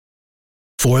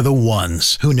For the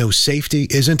ones who know safety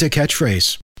isn't a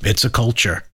catchphrase, it's a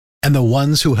culture. And the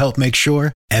ones who help make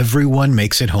sure everyone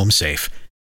makes it home safe.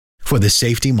 For the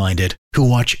safety-minded who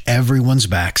watch everyone's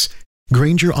backs,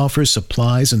 Grainger offers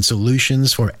supplies and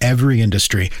solutions for every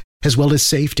industry, as well as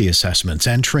safety assessments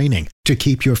and training to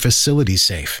keep your facilities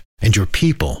safe and your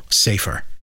people safer.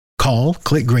 Call,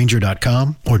 click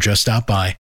Grainger.com, or just stop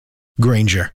by.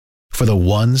 Grainger, for the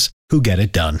ones who get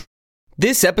it done.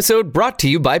 This episode brought to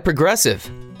you by Progressive.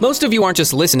 Most of you aren't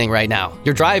just listening right now.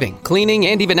 You're driving, cleaning,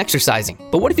 and even exercising.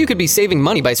 But what if you could be saving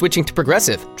money by switching to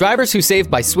Progressive? Drivers who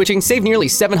save by switching save nearly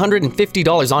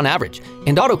 $750 on average.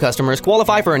 And auto customers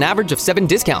qualify for an average of 7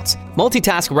 discounts.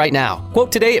 Multitask right now.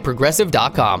 Quote today at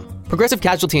Progressive.com. Progressive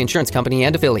Casualty Insurance Company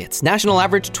and Affiliates. National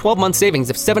average 12-month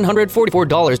savings of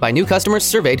 $744 by new customers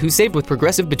surveyed who saved with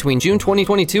Progressive between June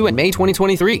 2022 and May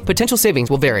 2023. Potential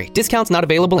savings will vary. Discounts not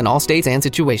available in all states and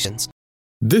situations.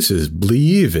 This is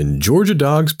Believe in Georgia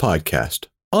Dogs podcast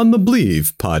on the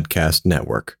Believe Podcast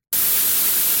Network.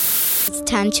 It's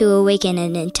time to awaken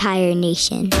an entire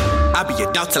nation. I'll be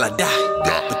your dog till I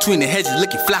die. Between the hedges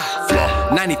looking fly.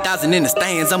 90,000 in the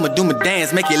stands, I'ma do my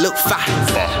dance, make it look fine.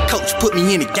 Coach put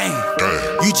me in the game.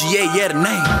 UGA, yeah, the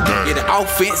name. Yeah, the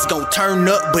offense gon' turn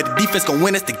up, but the defense gon'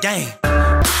 win us the game.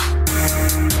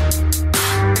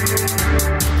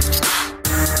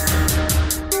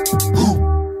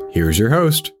 Here's your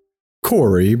host,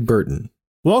 Corey Burton.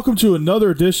 Welcome to another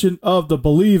edition of the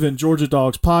Believe in Georgia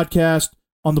Dogs podcast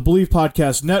on the Believe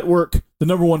Podcast Network, the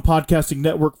 #1 podcasting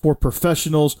network for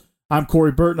professionals. I'm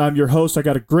Corey Burton. I'm your host. I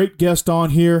got a great guest on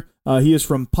here. He is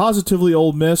from Positively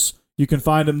Ole Miss. You can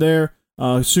find him there.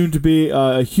 Soon to be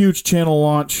a huge channel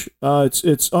launch.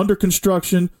 It's under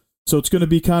construction, so it's going to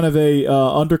be kind of a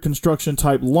under construction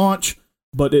type launch,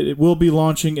 but it will be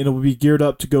launching and it will be geared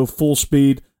up to go full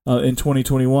speed in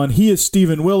 2021. He is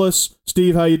Steven Willis.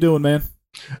 Steve, how you doing, man?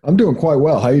 I'm doing quite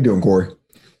well. How you doing, Corey?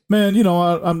 Man, you know,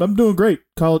 I'm doing great.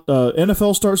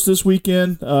 NFL starts this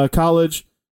weekend. College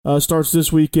starts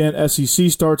this weekend.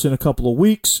 SEC starts in a couple of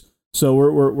weeks. So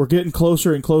we're getting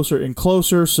closer and closer and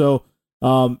closer. So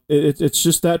it's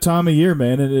just that time of year,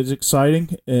 man, and it's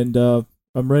exciting. And I'm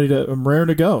raring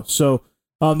to go. So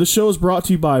this show is brought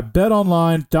to you by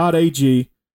BetOnline.ag.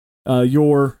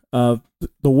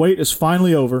 The wait is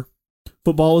finally over.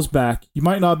 Football is back. You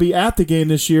might not be at the game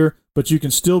this year, but you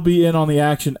can still be in on the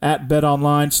action at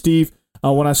BetOnline. Steve,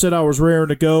 when I said I was raring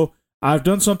to go, I've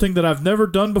done something that I've never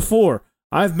done before.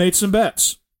 I've made some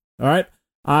bets. All right,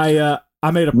 I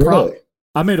made a prop. Really?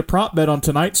 I made a prop bet on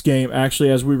tonight's game. Actually,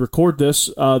 as we record this,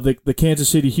 the Kansas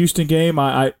City Houston game,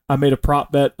 I made a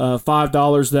prop bet,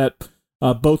 $5 that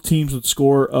both teams would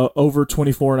score over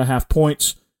 24.5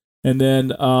 points. And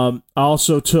then I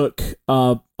also took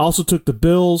the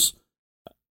Bills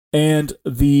and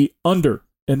the under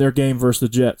in their game versus the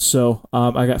Jets. So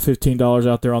I got $15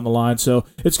 out there on the line. So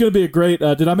it's going to be a great.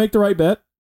 Did I make the right bet?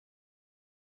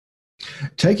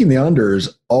 Taking the under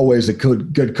is always a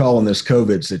good call in this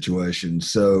COVID situation.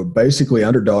 So basically,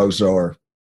 underdogs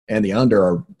and the under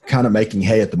are kind of making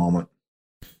hay at the moment.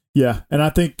 Yeah, and I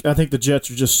think the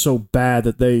Jets are just so bad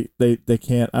that they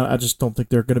can't. I just don't think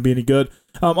they're going to be any good.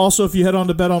 Also, if you head on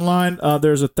to BetOnline,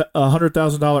 there's a $100,000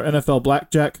 NFL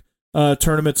blackjack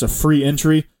tournament. It's a free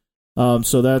entry,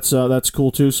 so that's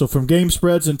cool too. So from game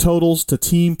spreads and totals to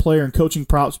team, player, and coaching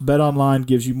props, BetOnline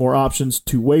gives you more options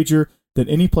to wager than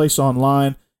any place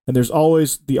online. And there's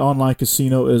always the online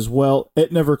casino as well.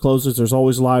 It never closes. There's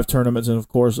always live tournaments, and of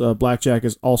course, blackjack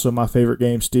is also my favorite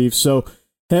game, Steve. So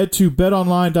head to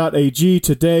betonline.ag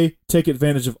today. Take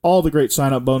advantage of all the great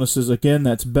sign-up bonuses. Again,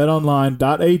 that's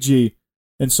betonline.ag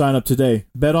and sign up today.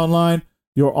 BetOnline,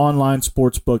 your online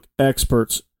sportsbook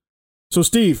experts. So,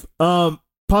 Steve,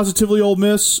 Positively Ole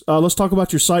Miss, let's talk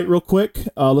about your site real quick.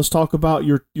 Let's talk about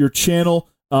your channel.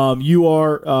 You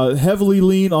are heavily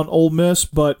lean on Ole Miss,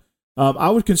 but I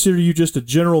would consider you just a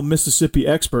general Mississippi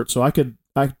expert. So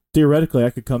theoretically I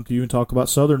could come to you and talk about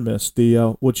Southern Miss,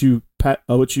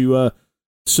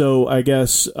 so I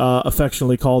guess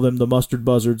affectionately call them the Mustard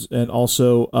Buzzards. And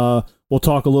also we'll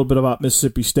talk a little bit about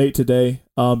Mississippi State today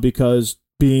because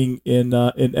being in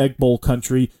Egg Bowl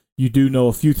country, you do know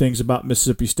a few things about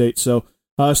Mississippi State. So,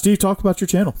 Steve, talk about your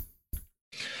channel.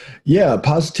 Yeah,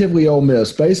 Positively Ole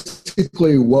Miss.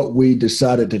 Basically what we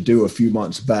decided to do a few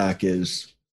months back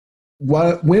is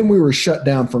when we were shut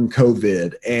down from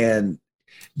COVID and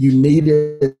you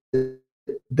needed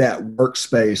that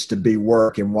workspace to be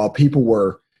work. And while people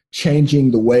were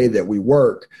changing the way that we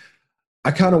work,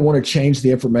 I kind of want to change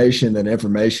the information that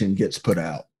information gets put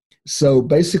out. So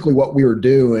basically what we are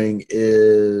doing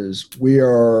is we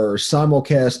are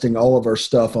simulcasting all of our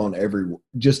stuff on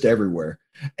everywhere.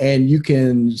 and you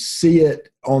can see it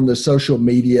on the social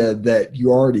media that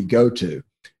you already go to.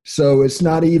 So it's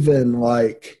not even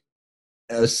like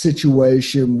a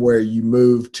situation where you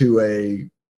move to a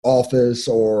office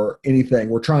or anything.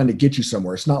 We're trying to get you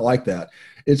somewhere. It's not like that.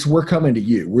 It's we're coming to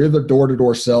you. We're the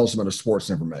door-to-door salesman of sports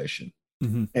information.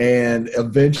 Mm-hmm. And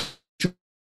eventually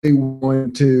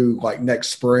going to, like, next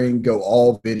spring, go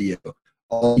all video,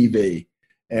 all TV.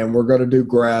 And we're going to do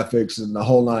graphics and the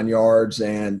whole 9 yards.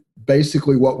 And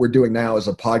basically what we're doing now is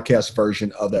a podcast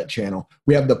version of that channel.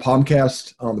 We have the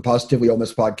Pomcast, the Positively Ole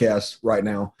Miss podcast right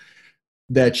now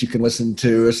that you can listen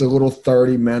to. It's a little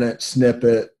 30-minute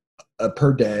snippet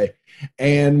per day.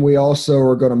 And we also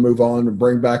are going to move on and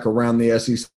bring back Around the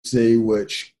SEC,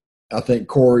 which I think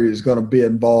Corey is going to be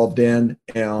involved in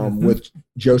with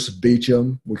Joseph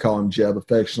Beecham. We call him Jeb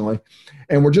affectionately.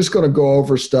 And we're just going to go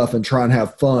over stuff and try and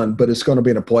have fun, but it's going to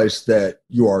be in a place that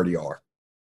you already are.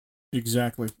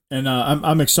 Exactly. And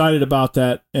I'm excited about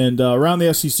that. And Around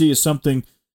the SEC is something,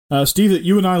 Steve, that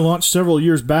you and I launched several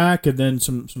years back, and then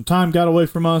some time got away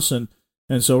from us, and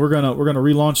so we're gonna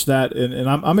relaunch that, and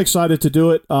I'm excited to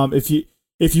do it.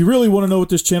 If you really want to know what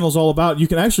this channel is all about, you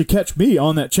can actually catch me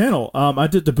on that channel. I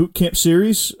did the boot camp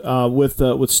series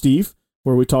with Steve,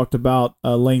 where we talked about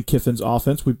Lane Kiffin's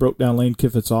offense. We broke down Lane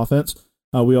Kiffin's offense.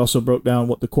 We also broke down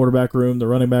what the quarterback room, the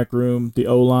running back room, the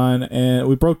O-line, and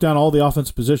we broke down all the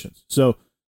offensive positions. So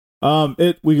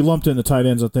we lumped in the tight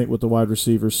ends, I think, with the wide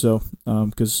receivers. So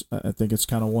because I think it's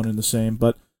kind of one and the same.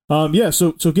 But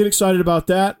so get excited about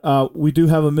that. We do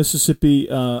have a Mississippi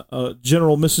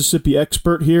general Mississippi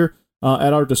expert here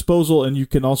at our disposal, and you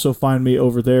can also find me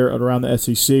over there at Around the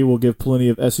SEC. We'll give plenty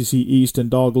of SEC East and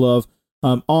dog love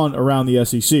on Around the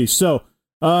SEC. So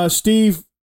Steve,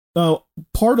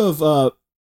 part of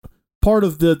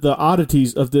the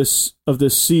oddities of this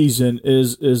season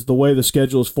is the way the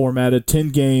schedule is formatted. 10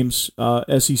 games,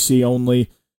 SEC only.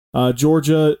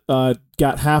 Georgia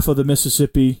got half of the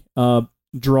Mississippi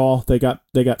draw. They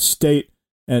got State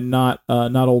and not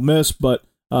Ole Miss. But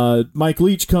Mike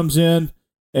Leach comes in,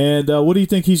 and what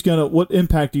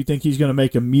impact do you think he's gonna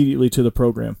make immediately to the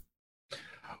program?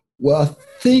 Well, I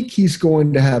think he's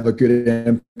going to have a good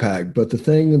impact, but the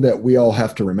thing that we all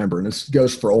have to remember, and this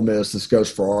goes for Ole Miss, this goes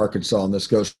for Arkansas, and this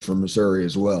goes for Missouri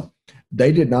as well,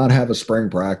 they did not have a spring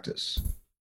practice.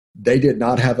 They did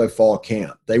not have a fall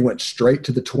camp. They went straight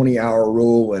to the 20-hour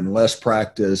rule and less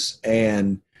practice,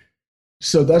 and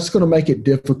so that's going to make it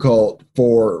difficult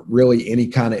for really any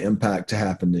kind of impact to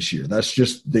happen this year. That's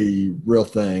just the real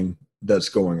thing that's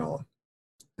going on.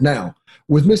 Now,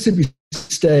 with Mississippi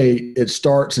State, it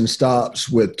starts and stops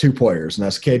with two players, and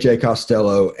that's KJ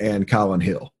Costello and Kylan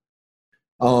Hill.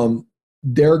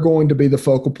 They're going to be the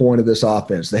focal point of this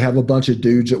offense. They have a bunch of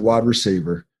dudes at wide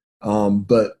receiver,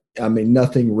 but, I mean,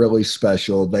 nothing really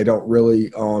special. They don't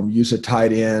really use a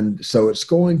tight end, so it's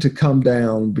going to come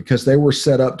down because they were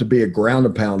set up to be a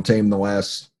ground-and-pound team the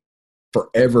last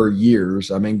forever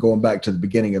years. I mean, going back to the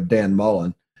beginning of Dan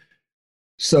Mullen.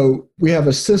 So we have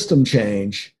a system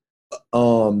change.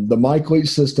 The Mike Leach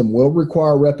system will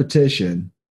require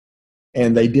repetition,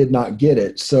 and they did not get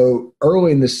it. So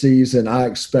early in the season, I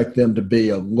expect them to be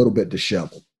a little bit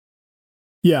disheveled.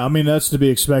 Yeah, I mean, that's to be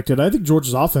expected. I think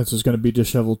Georgia's offense is going to be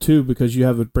disheveled too because you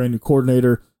have a brand new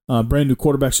coordinator, brand new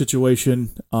quarterback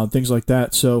situation, things like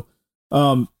that. So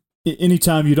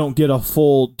anytime you don't get a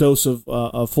full dose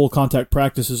of full contact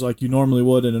practices like you normally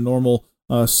would in a normal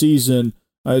season,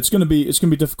 it's going to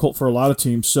be difficult for a lot of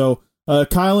teams. So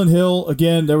Kylan Hill,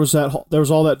 again, there was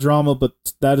all that drama, but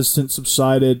that has since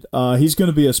subsided. He's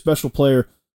going to be a special player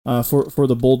for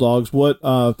the Bulldogs.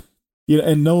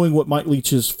 And knowing what Mike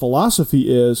Leach's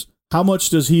philosophy is, how much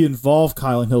does he involve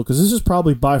Kylan Hill? Because this is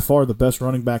probably by far the best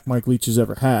running back Mike Leach has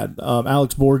ever had.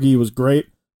 Alex Borghi was great,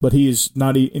 but he is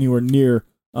not anywhere near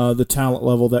the talent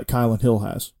level that Kylan Hill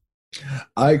has.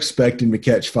 I expect him to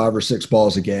catch 5 or 6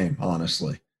 balls a game,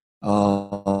 honestly.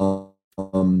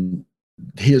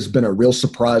 He has been a real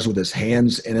surprise with his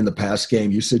hands and in the pass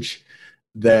game usage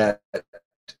that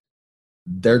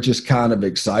they're just kind of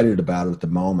excited about it at the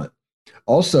moment.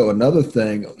 Also, another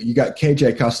thing, you got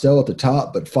KJ Costello at the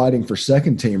top, but fighting for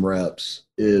second-team reps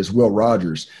is Will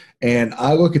Rogers. And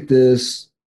I look at this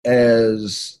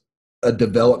as a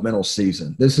developmental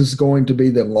season. This is going to be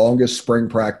the longest spring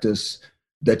practice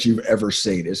that you've ever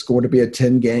seen. It's going to be a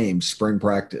 10-game spring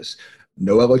practice.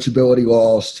 No eligibility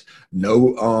lost,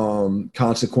 no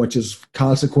consequences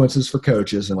for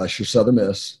coaches unless you're Southern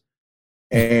Miss.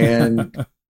 And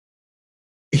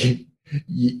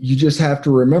you just have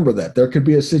to remember that. There could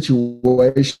be a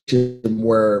situation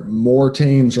where more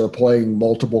teams are playing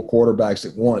multiple quarterbacks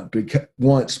at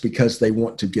once because they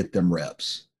want to get them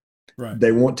reps. Right.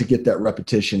 They want to get that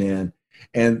repetition in,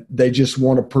 and they just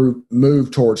want to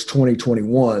move towards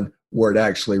 2021 where it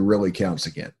actually really counts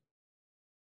again.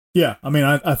 Yeah, I mean,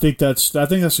 I think that's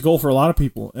the goal for a lot of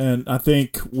people, and I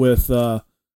think with the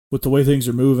way things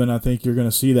are moving, I think you're going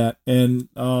to see that. And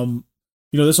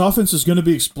this offense is going to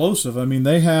be explosive. I mean,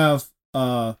 they have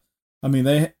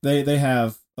they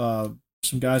have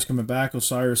some guys coming back.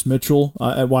 Osiris Mitchell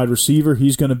at wide receiver.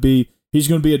 He's going to be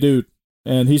a dude,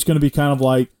 and he's going to be kind of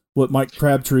like what Mike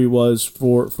Crabtree was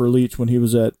for Leach when he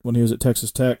was at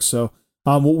Texas Tech. So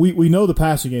we know the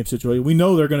passing game situation. We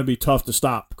know they're going to be tough to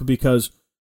stop because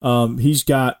he's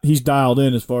dialed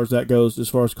in as far as that goes, as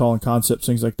far as calling concepts,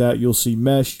 things like that. You'll see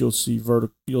mesh, you'll see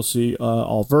vertical, you'll see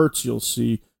all verts, you'll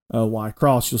see Y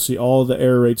cross, you'll see all the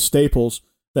air raid staples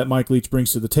that Mike Leach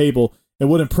brings to the table. And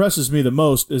what impresses me the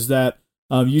most is that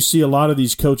you see a lot of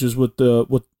these coaches with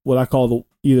what I call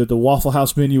either the Waffle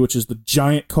House menu, which is the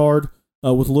giant card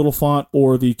with little font,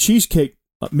 or the cheesecake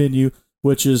menu,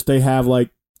 which is they have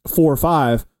like 4 or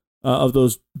 5 of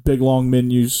those big long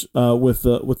menus with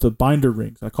the binder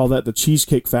rings. I call that the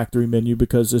Cheesecake Factory menu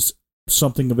because it's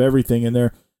something of everything in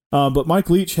there. But Mike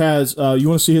Leach has, you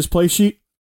want to see his play sheet?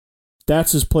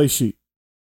 That's his play sheet.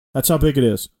 That's how big it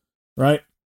is, right?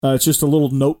 It's just a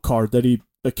little note card that he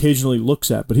occasionally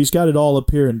looks at, but he's got it all up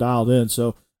here and dialed in.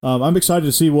 So I'm excited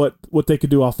to see what they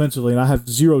could do offensively, and I have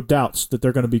zero doubts that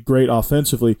they're going to be great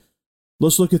offensively.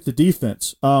 Let's look at the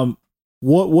defense.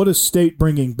 What is State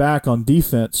bringing back on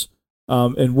defense,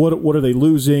 and what are they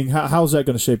losing? How's that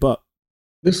going to shape up?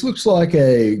 This looks like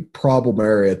a problem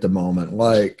area at the moment.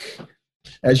 Like,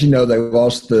 as you know, they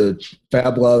lost the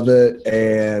Fab Lovett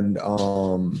and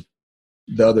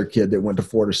the other kid that went to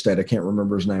Florida State. I can't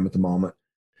remember his name at the moment.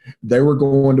 They were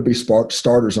going to be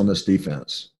starters on this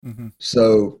defense. Mm-hmm.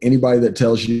 So anybody that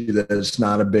tells you that it's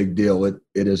not a big deal, it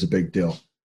is a big deal.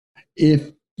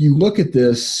 If you look at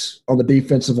this on the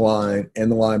defensive line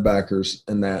and the linebackers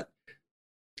and that,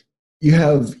 you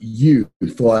have youth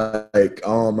like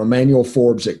Emmanuel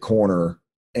Forbes at corner,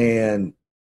 and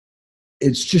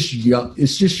it's just young.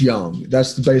 It's just young.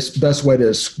 That's the best way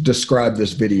to describe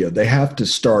this video. They have to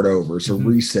start over. It's a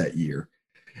reset year.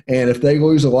 And if they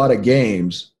lose a lot of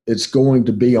games, it's going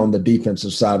to be on the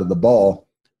defensive side of the ball,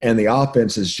 and the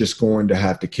offense is just going to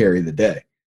have to carry the day.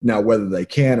 Now, whether they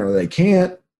can or they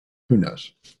can't, who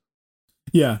knows?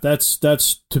 Yeah, that's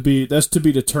to be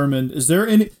determined. Is there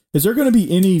going to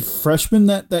be any freshmen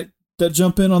that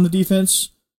jump in on the defense?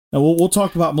 And we'll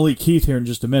talk about Malik Heath here in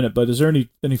just a minute, but is there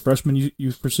any freshmen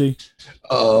you foresee?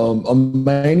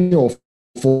 Emmanuel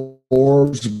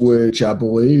Forbes, which I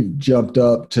believe jumped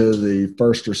up to the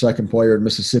first or second player in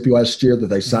Mississippi last year that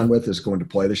they signed with, is going to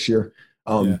play this year.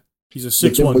 He's a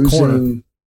 6'1" corner.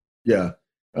 Yeah.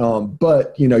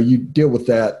 But, you deal with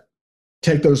that.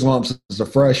 Take those lumps as a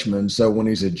freshman, so when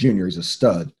he's a junior, he's a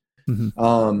stud.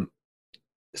 Mm-hmm.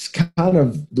 It's kind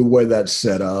of the way that's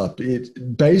set up.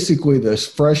 It basically, this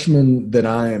freshman that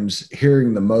I am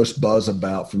hearing the most buzz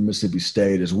about from Mississippi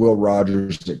State is Will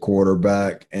Rogers at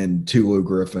quarterback and Tulu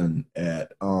Griffin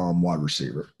at wide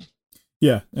receiver.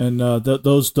 Yeah, and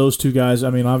those two guys.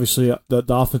 I mean, obviously, the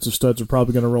offensive studs are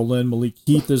probably going to roll in. Malik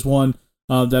Heath is one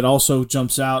that also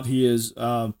jumps out. He is,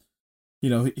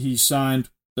 he signed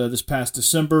this past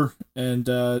December, and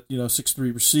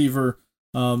 6'3" receiver.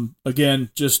 Again,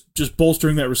 just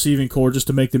bolstering that receiving core just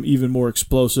to make them even more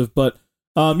explosive. But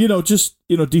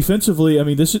defensively, I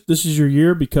mean, this is your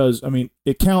year because, I mean,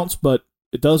 it counts, but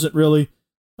it doesn't really.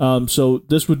 So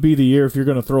this would be the year if you're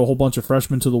going to throw a whole bunch of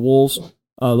freshmen to the wolves.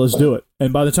 Let's do it.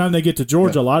 And by the time they get to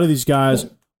Georgia, a lot of these guys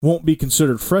won't be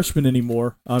considered freshmen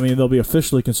anymore. I mean, they'll be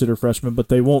officially considered freshmen, but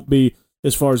they won't be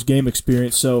as far as game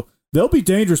experience. So they'll be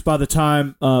dangerous by the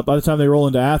time they roll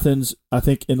into Athens, I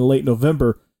think in late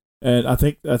November. And I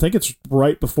think it's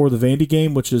right before the Vandy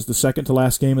game, which is the second to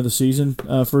last game of the season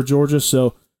for Georgia.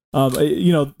 So, they're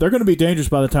going to be dangerous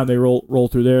by the time they roll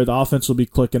through there. The offense will be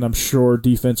clicking, I'm sure.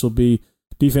 Defense will be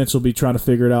trying to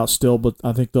figure it out still, but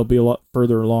I think they'll be a lot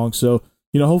further along. So,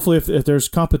 hopefully if there's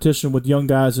competition with young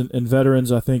guys and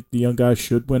veterans, I think the young guys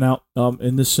should win out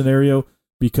in this scenario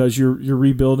because you're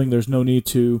rebuilding. There's no need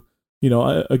to,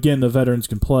 again, the veterans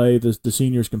can play, the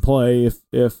seniors can play.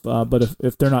 But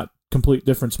if they're not complete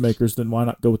difference makers, then why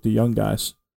not go with the young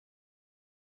guys?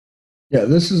 Yeah,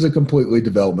 this is a completely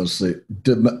developmental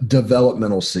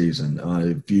season.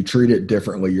 If you treat it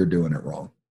differently, you're doing it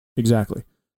wrong. Exactly.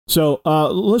 So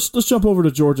let's jump over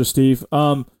to Georgia, Steve.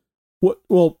 Before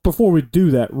we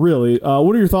do that, really,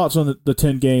 what are your thoughts on the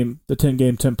 10-game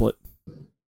template?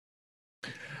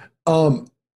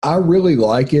 I really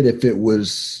like it if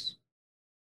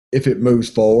it moves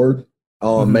forward.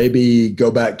 Maybe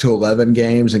go back to 11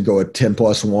 games and go a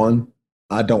 10+1.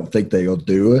 I don't think they'll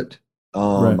do it.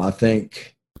 Right. I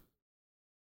think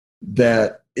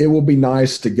that it will be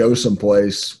nice to go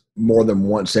someplace more than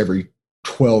once every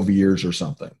 12 years or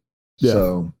something. Yeah.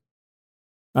 So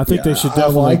I think they should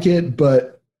definitely. I like it,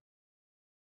 but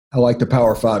I like the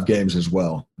Power 5 games as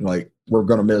well. Like, we're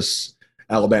going to miss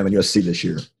Alabama and USC this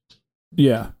year.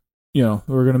 Yeah. We're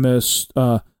going to miss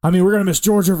we're going to miss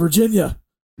Georgia, Virginia.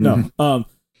 No.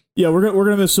 Yeah, we're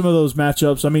going to miss some of those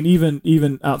matchups. I mean,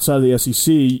 even outside of the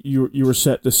SEC, you were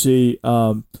set to see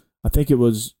I think it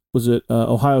was it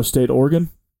Ohio State, Oregon?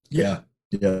 Yeah,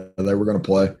 they were going to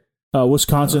play.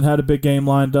 Wisconsin had a big game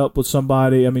lined up with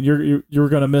somebody. I mean, you're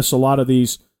going to miss a lot of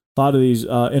these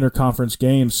interconference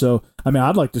games. So, I mean,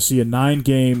 I'd like to see a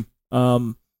 9-game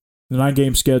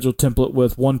schedule template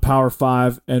with one Power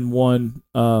 5 and one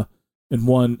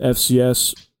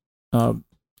FCS, and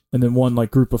then one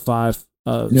like Group of 5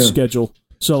 schedule.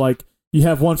 So, like, you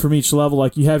have one from each level.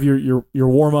 Like, you have your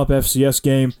warm up FCS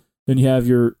game, then you have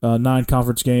your 9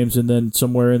 conference games, and then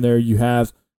somewhere in there you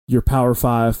have your Power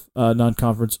 5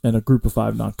 non-conference and a Group of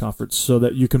 5 non-conference, so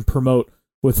that you can promote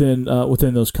within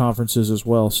those conferences as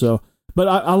well. So, but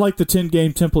I like the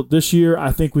 10-game template this year.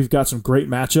 I think we've got some great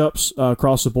matchups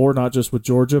across the board, not just with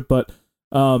Georgia, but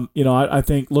I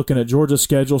think looking at Georgia's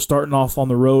schedule, starting off on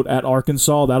the road at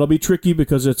Arkansas, that'll be tricky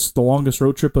because it's the longest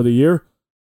road trip of the year.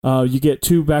 You get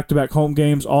 2 back-to-back home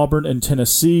games, Auburn and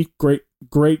Tennessee.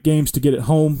 Great games to get at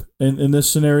home in this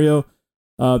scenario.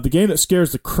 The game that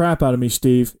scares the crap out of me,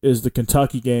 Steve, is the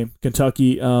Kentucky game.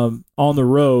 Kentucky on the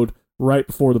road right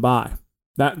before the bye.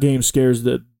 That game scares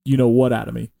the you-know-what out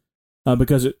of me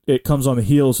because it comes on the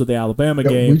heels of the Alabama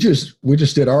game. We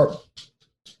just did our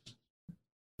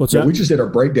What's that? We just did our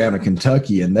breakdown of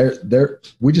Kentucky, and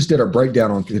we just did our breakdown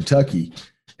on Kentucky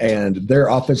and their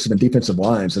offensive and defensive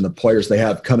lines and the players they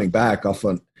have coming back off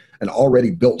an already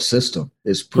built system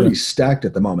is pretty stacked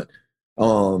at the moment.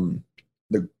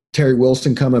 The Terry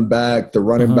Wilson coming back, the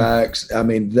running backs, I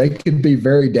mean, they could be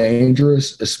very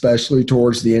dangerous, especially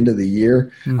towards the end of the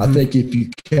year. I think if you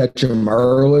catch them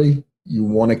early, you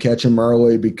want to catch them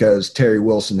early because Terry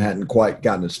Wilson hadn't quite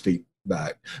gotten his feet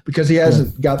back because he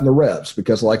hasn't gotten the reps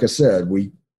because, like I said,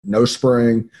 no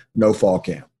spring, no fall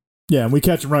camp. Yeah, and we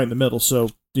catch him right in the middle, so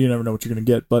you never know what you're going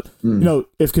to get. But,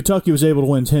 if Kentucky was able to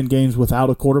win 10 games without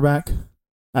a quarterback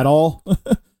at all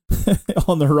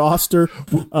on the roster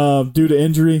due to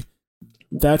injury,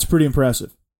 that's pretty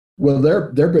impressive. Well,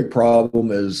 their big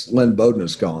problem is Lynn Bowden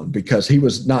is gone because he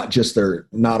was not just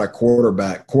not a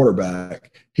quarterback.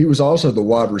 He was also the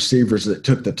wide receivers that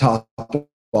took the top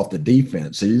off the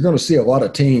defense. So you're going to see a lot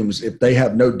of teams, if they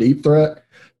have no deep threat,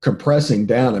 compressing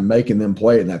down and making them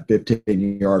play in that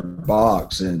 15-yard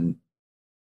box, and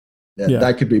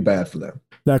that could be bad for them.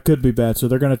 That could be bad. So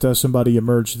they're going to have somebody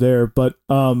emerge there. But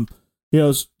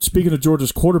speaking of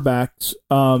Georgia's quarterbacks,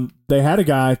 they had a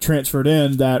guy transferred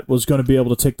in that was going to be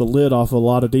able to take the lid off a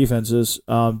lot of defenses.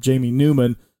 Jamie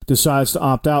Newman decides to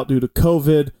opt out due to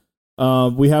COVID.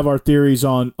 We have our theories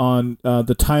on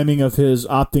the timing of his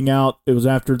opting out. It was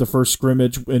after the first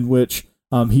scrimmage in which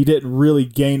he didn't really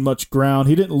gain much ground.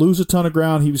 He didn't lose a ton of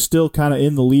ground. He was still kind of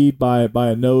in the lead by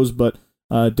a nose, but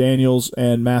Daniels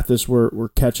and Mathis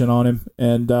were catching on him,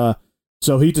 and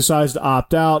so he decides to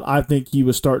opt out. I think he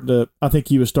was starting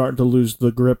to lose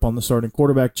the grip on the starting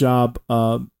quarterback job,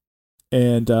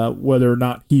 and whether or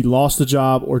not he lost the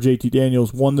job or JT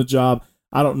Daniels won the job,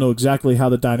 I don't know exactly how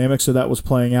the dynamics of that was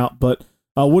playing out. But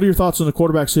what are your thoughts on the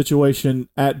quarterback situation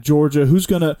at Georgia? Who's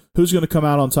gonna come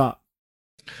out on top?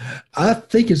 I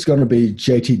think it's going to be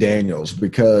JT Daniels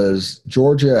because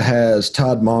Georgia has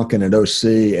Todd Monken at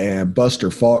OC and Buster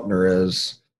Faulkner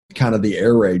as kind of the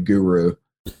air raid guru.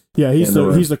 Yeah, he's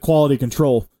the quality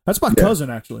control. That's my cousin,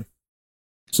 actually.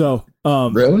 So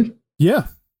really? Yeah.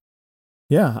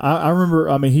 I remember.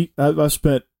 I mean, I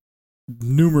spent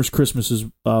numerous Christmases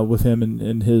with him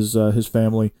and his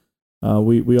family.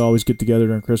 We always get together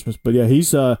during Christmas. But yeah,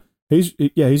 he's a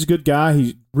good guy.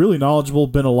 He's really knowledgeable.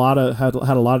 Had a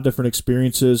lot of different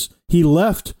experiences. He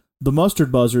left the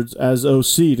Mustard Buzzards as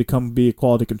OC to come be a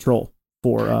quality control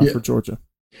for Georgia.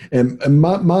 And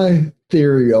my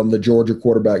theory on the Georgia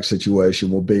quarterback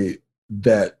situation will be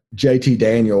that JT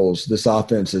Daniels, this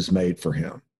offense is made for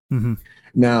him. Mm-hmm.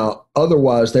 Now,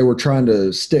 otherwise, they were trying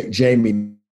to stick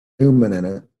Jamie Newman in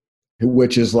it,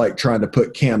 which is like trying to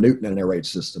put Cam Newton in an air raid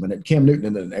system. And Cam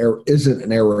Newton isn't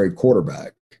an air raid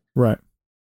quarterback. Right.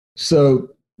 So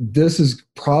this is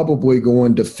probably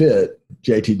going to fit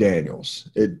JT Daniels.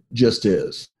 It just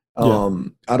is. Yeah.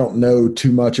 I don't know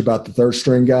too much about the third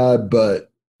string guy, but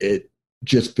it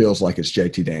just feels like it's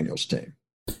JT Daniels' team.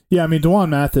 Yeah, I mean, D'Wan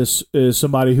Mathis is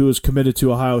somebody who was committed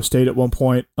to Ohio State at one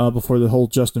point before the whole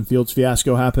Justin Fields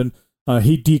fiasco happened.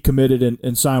 He decommitted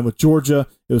and signed with Georgia.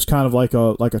 It was kind of like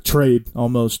a trade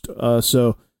almost.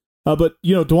 But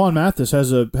D'Wan Mathis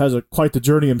has quite the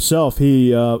journey himself.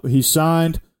 He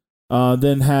signed,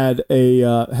 then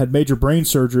had major brain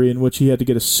surgery in which he had to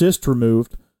get a cyst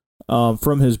removed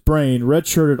from his brain.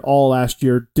 Redshirted all last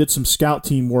year. Did some scout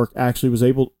team work. Actually, was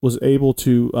able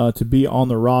to be on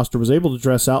the roster. Was able to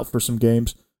dress out for some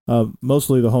games,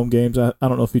 mostly the home games. I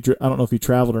don't know if he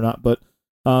traveled or not, but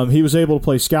he was able to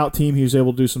play scout team. He was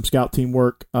able to do some scout team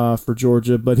work for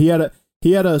Georgia. But he had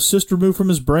a cyst removed from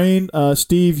his brain.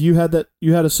 Steve, you had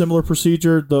a similar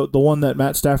procedure, the one that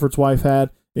Matt Stafford's wife had.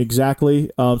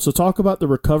 Exactly. So talk about the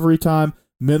recovery time,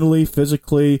 mentally,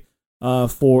 physically,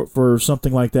 for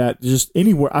something like that. Just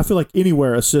anywhere, I feel like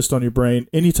anywhere a cyst on your brain,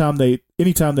 anytime they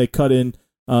cut in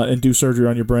and do surgery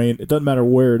on your brain, it doesn't matter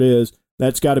where it is.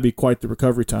 That's got to be quite the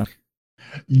recovery time.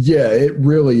 Yeah, it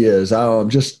really is.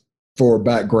 Just for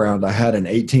background, I had an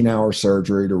 18-hour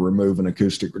surgery to remove an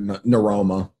acoustic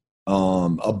neuroma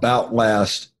about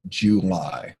last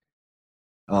July.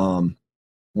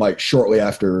 Like shortly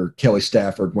after Kelly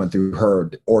Stafford went through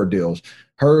her ordeals.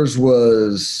 Hers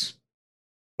was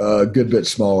a good bit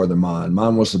smaller than mine.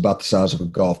 Mine was about the size of a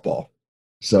golf ball.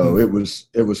 So it was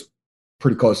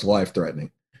pretty close to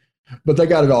life-threatening. But they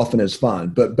got it off and it's fine.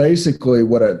 But basically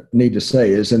what I need to say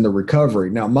is in the recovery,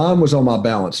 now mine was on my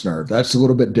balance nerve. That's a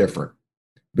little bit different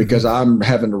because I'm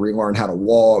having to relearn how to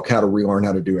walk, how to relearn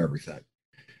how to do everything.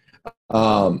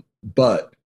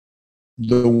 But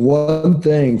the one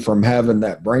thing from having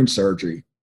that brain surgery,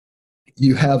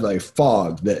 you have a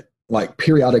fog that like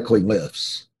periodically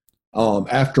lifts.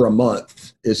 After a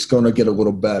month, it's going to get a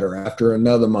little better. After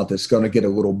another month, it's going to get a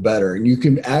little better. And you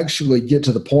can actually get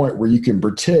to the point where you can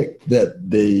predict that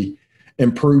the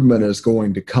improvement is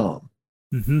going to come.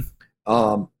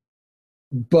 Mm-hmm.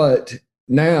 But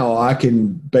now I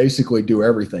can basically do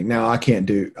everything. Now I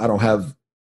don't have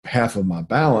half of my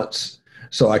balance,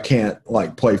 so I can't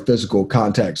like play physical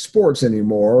contact sports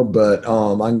anymore, but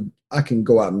I can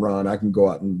go out and run. I can go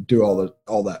out and do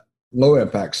all that low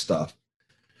impact stuff.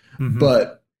 Mm-hmm.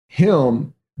 But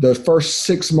the first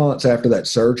 6 months after that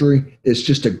surgery is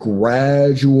just a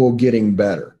gradual getting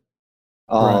better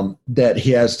that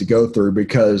he has to go through,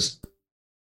 because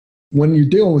when you're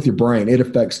dealing with your brain, it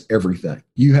affects everything.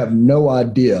 You have no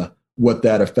idea what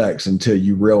that affects until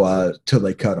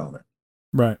they cut on it.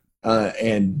 Right.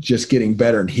 And just getting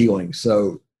better and healing.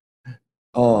 So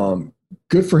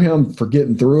good for him for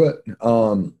getting through it.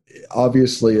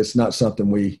 Obviously, it's not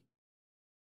something we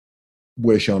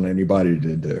wish on anybody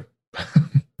to do.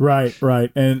 Right.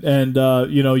 And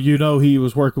he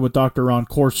was working with Dr. Ron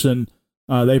Corson.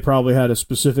 They probably had a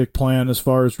specific plan as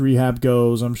far as rehab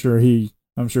goes. I'm sure he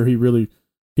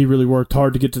really worked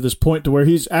hard to get to this point to where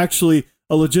he's actually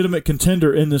a legitimate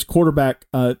contender in this quarterback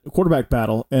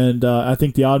battle. And I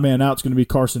think the odd man out is going to be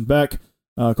Carson Beck.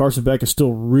 Carson Beck is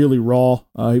still really raw.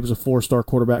 He was a 4-star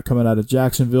quarterback coming out of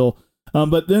Jacksonville.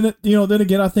 But then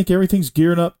again, I think everything's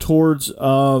gearing up towards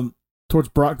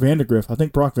Brock Vandagriff. I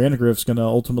think Brock Vandagriff's going to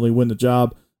ultimately win the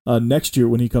job next year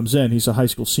when he comes in. He's a high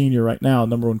school senior right now,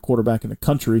 number 1 quarterback in the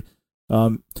country.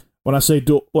 When I say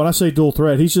dual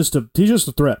threat, he's just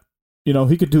a threat.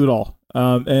 He could do it all.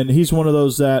 And he's one of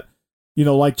those that,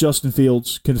 like Justin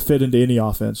Fields, can fit into any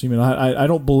offense. I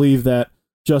don't believe that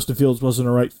Justin Fields wasn't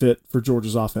a right fit for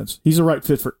Georgia's offense. He's a right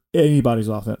fit for anybody's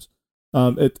offense.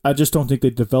 I just don't think they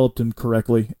developed him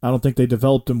correctly. I don't think they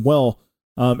developed him well.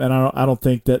 And I don't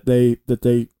think that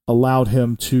they allowed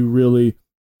him to really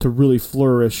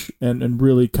flourish and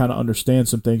really kind of understand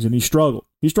some things. And he struggled.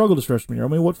 He struggled his freshman year. I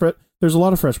mean, there's a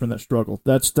lot of freshmen that struggle.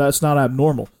 That's not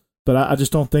abnormal. But I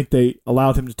just don't think they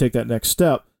allowed him to take that next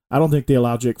step. I don't think they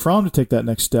allowed Jake Fromm to take that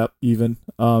next step even.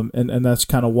 And that's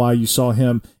kind of why you saw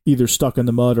him either stuck in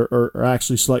the mud or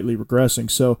actually slightly regressing.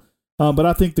 So, but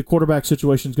I think the quarterback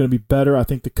situation is going to be better. I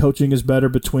think the coaching is better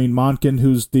between Monken,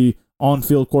 who's the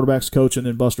on-field quarterbacks coach, and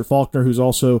then Buster Faulkner, who's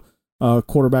also a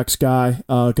quarterbacks guy,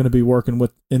 going to be working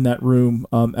in that room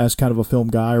as kind of a film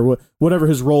guy or whatever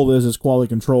his role is as quality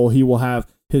control. He will have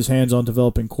his hands on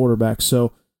developing quarterbacks.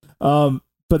 So,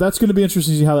 but that's going to be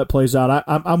interesting to see how that plays out.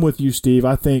 I'm with you, Steve.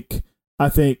 I think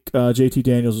JT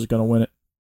Daniels is going to win it.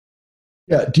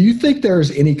 Yeah. Do you think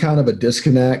there's any kind of a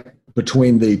disconnect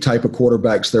between the type of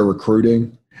quarterbacks they're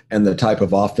recruiting and the type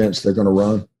of offense they're going to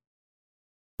run?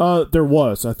 There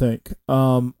was, I think.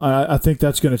 I think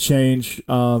that's going to change.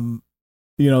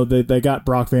 They got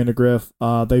Brock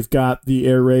Vandagriff. They've got the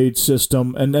air raid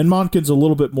system, and Monken's a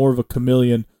little bit more of a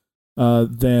chameleon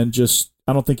than just.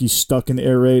 I don't think he's stuck in the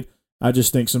air raid. I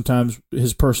just think sometimes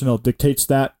his personnel dictates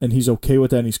that, and he's okay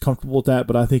with that, and he's comfortable with that.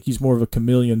 But I think he's more of a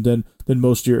chameleon than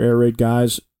most of your air raid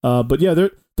guys. But yeah,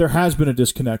 there has been a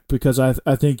disconnect because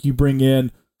I think you bring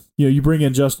in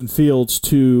Justin Fields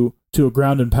to a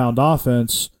ground and pound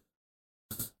offense.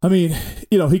 I mean,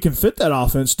 he can fit that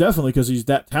offense definitely because he's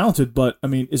that talented. But I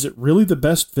mean, is it really the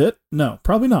best fit? No,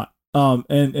 probably not.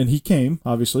 And he came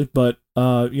obviously, but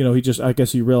I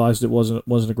guess he realized it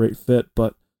wasn't a great fit.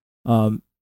 But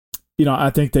I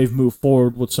think they've moved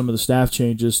forward with some of the staff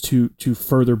changes to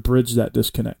further bridge that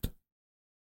disconnect.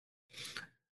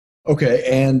 Okay,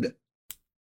 and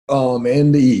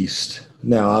in the East,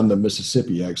 now I'm the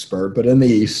Mississippi expert, but in the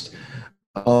East,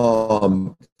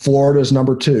 Florida's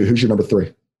number 2. Who's your number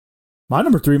 3? My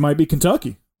number 3 might be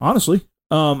Kentucky, honestly.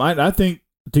 I think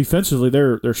defensively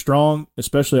they're strong,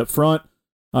 especially up front.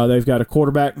 They've got a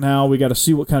quarterback now. We got to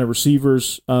see what kind of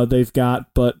receivers they've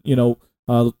got. But,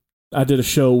 I did a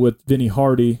show with Vinny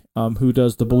Hardy, who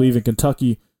does the Believe in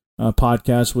Kentucky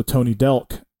podcast with Tony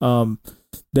Delk.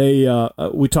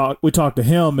 We talked to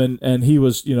him, and he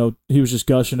was just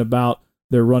gushing about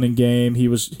their running game. He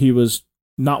was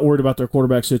not worried about their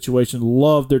quarterback situation.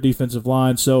 Loved their defensive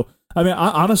line. So I mean,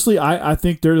 I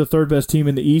think they're the third best team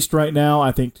in the East right now.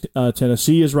 I think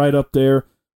Tennessee is right up there.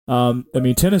 I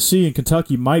mean, Tennessee and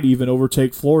Kentucky might even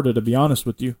overtake Florida, to be honest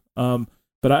with you.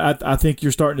 But I think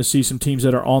you're starting to see some teams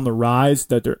that are on the rise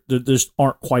that they just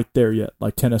aren't quite there yet.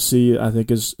 Like Tennessee, I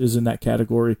think is in that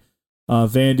category.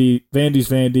 Vandy's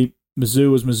Vandy.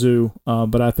 Mizzou is Mizzou.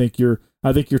 But I think your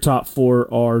top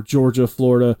 4 are Georgia,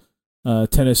 Florida,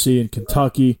 Tennessee, and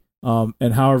Kentucky.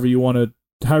 And however you want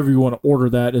to order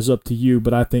that is up to you.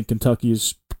 But I think Kentucky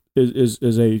is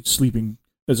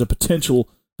a potential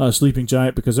sleeping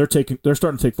giant because they're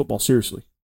starting to take football seriously.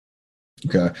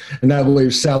 Okay, and that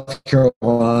leaves South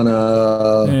Carolina,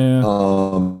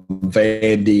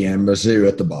 Vandy, and Mizzou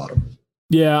at the bottom.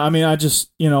 Yeah, I mean,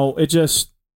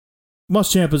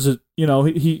 Muschamp is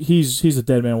he's a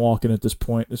dead man walking at this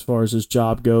point as far as his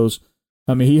job goes.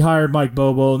 I mean, he hired Mike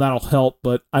Bobo, and that'll help,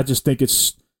 but I just think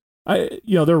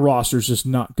their roster's just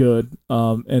not good,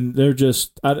 and they're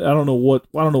just I don't know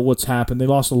what's happened. They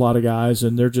lost a lot of guys,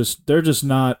 and they're just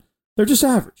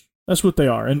average. That's what they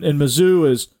are, and Mizzou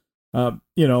is.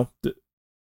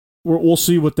 We'll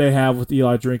see what they have with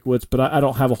Eli Drinkwitz, but I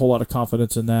don't have a whole lot of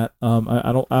confidence in that.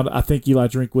 I think Eli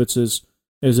Drinkwitz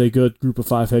is a good Group of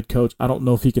 5 head coach. I don't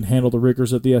know if he can handle the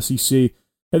rigors of the SEC.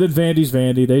 And then Vandy's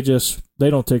Vandy. They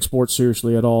don't take sports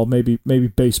seriously at all. Maybe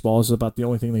baseball is about the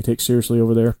only thing they take seriously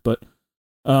over there. But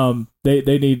they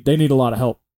need a lot of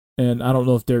help, and I don't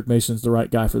know if Derek Mason's the right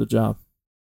guy for the job.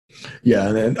 Yeah,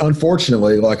 and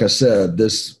unfortunately, like I said,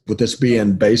 with this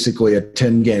being basically a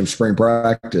 10-game spring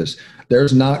practice,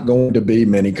 there's not going to be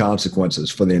many consequences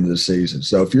for the end of the season.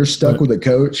 So if you're stuck with a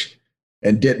coach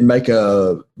and didn't make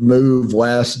a move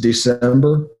last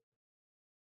December,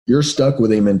 you're stuck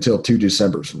with him until 2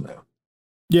 Decembers from now.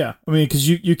 Yeah, I mean, because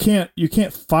you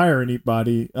can't fire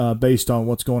anybody based on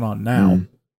what's going on now.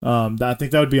 I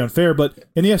think that would be unfair. But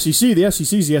in the SEC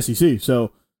is the SEC.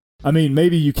 So, I mean,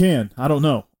 maybe you can. I don't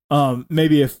know.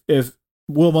 Maybe if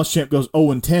Will Muschamp goes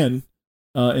 0-10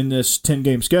 in this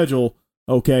 10-game schedule,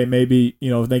 okay, maybe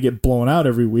if they get blown out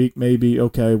every week, maybe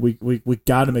okay, we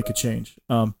got to make a change.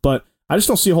 But I just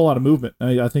don't see a whole lot of movement.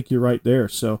 I think you're right there.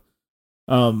 So,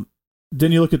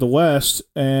 then you look at the West,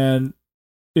 and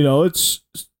there's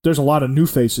a lot of new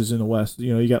faces in the West.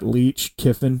 You got Leach,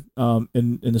 Kiffin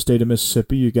in the state of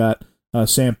Mississippi. You got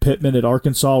Sam Pittman at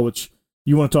Arkansas, which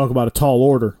you want to talk about a tall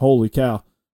order. Holy cow.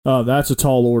 That's a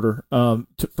tall order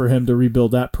for him to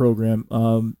rebuild that program.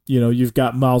 You've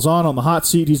got Malzahn on the hot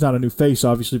seat. He's not a new face,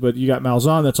 obviously, but you got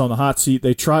Malzahn that's on the hot seat.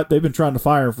 They've been trying to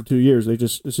fire him for 2 years.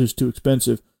 It's just too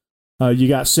expensive. You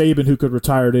got Saban, who could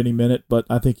retire at any minute, but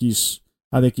I think he's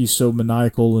so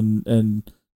maniacal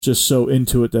and just so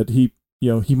into it that he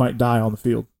might die on the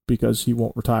field because he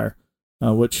won't retire.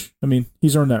 Which, I mean,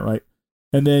 he's earned that right.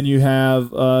 And then you have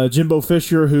Jimbo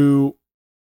Fisher, who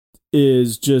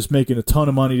is just making a ton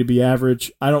of money to be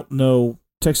average. I don't know.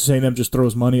 Texas A&M just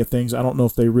throws money at things. I don't know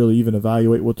if they really even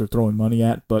evaluate what they're throwing money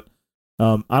at, but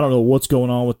I don't know what's going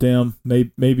on with them.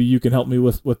 Maybe you can help me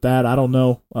with that. I don't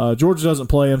know. Georgia doesn't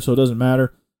play him, so it doesn't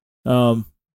matter.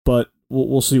 But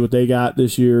we'll see what they got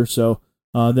this year. So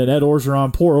then Ed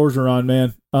Orgeron, poor Orgeron,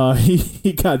 man.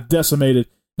 He got decimated.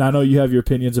 Now, I know you have your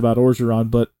opinions about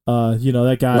Orgeron, but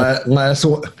that guy.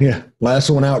 Last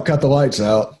one out, cut the lights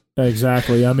out.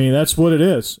 Exactly. I mean, that's what it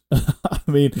is. I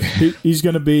mean, he's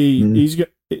going to be.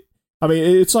 I mean,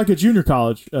 it's like a junior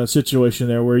college situation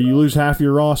there where you lose half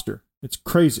your roster. It's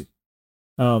crazy,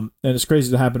 and it's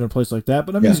crazy to happen in a place like that.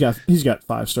 But I mean, he's got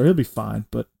 5-star. He'll be fine.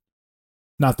 But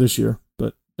Not this year,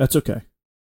 but that's okay.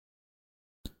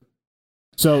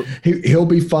 So he'll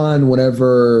be fine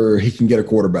whenever he can get a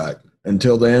quarterback.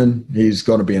 Until then, he's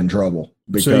going to be in trouble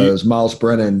because Miles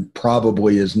Brennan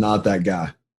probably is not that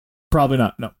guy. Probably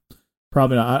not. No,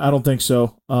 probably not. I don't think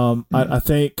so. I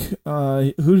think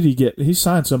who did he get? He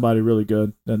signed somebody really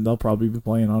good, and they'll probably be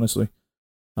playing. Honestly,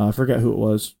 I forget who it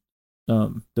was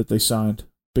that they signed.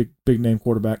 Big name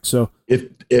quarterback. So if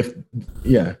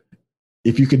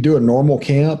you could do a normal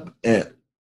camp,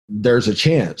 there's a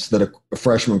chance that a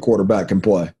freshman quarterback can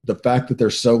play. The fact that they're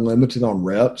so limited on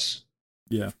reps.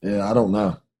 Yeah, I don't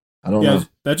know.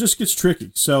 That just gets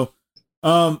tricky. So,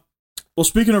 well,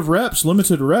 speaking of reps,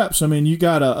 limited reps, I mean, you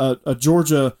got a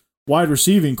Georgia wide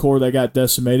receiving core that got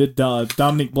decimated.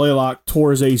 Dominique Blaylock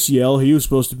tore his ACL. He was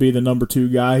supposed to be the number 2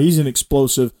 guy. He's an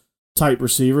explosive type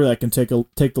receiver that can take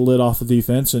the lid off the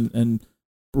defense and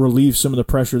relieve some of the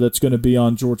pressure that's going to be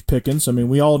on George Pickens. I mean,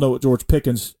 we all know what George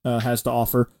Pickens has to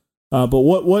offer. But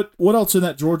what else in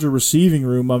that Georgia receiving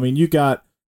room? I mean, you got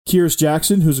Kyrus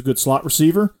Jackson, who's a good slot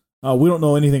receiver. We don't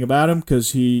know anything about him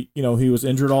because he was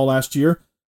injured all last year.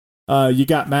 You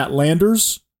got Matt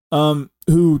Landers,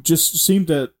 who just seemed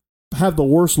to have the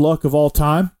worst luck of all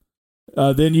time.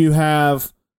 Then you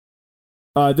have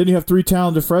 3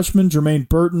 talented freshmen: Jermaine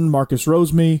Burton, Marcus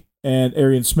Roseme, and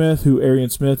Arian Smith. Who Arian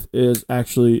Smith is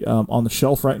actually on the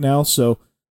shelf right now. So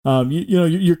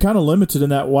you're kind of limited in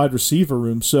that wide receiver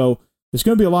room. So it's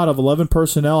going to be a lot of 11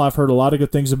 personnel. I've heard a lot of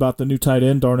good things about the new tight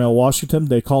end, Darnell Washington.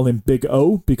 They call him Big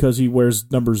O because he wears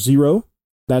number 0.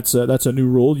 That's a new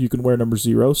rule. You can wear number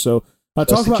 0. So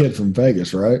that's the kid from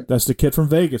Vegas, right? That's the kid from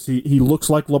Vegas. He looks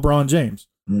like LeBron James.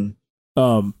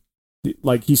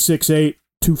 Like he's 6'8",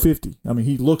 250. I mean,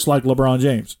 he looks like LeBron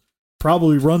James.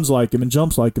 Probably runs like him and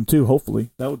jumps like him too.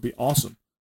 Hopefully, that would be awesome.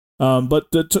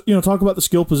 But talk about the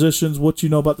skill positions, what you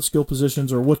know about the skill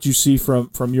positions, or what you see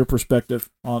from your perspective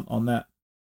on that.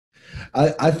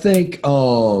 I think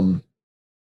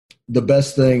the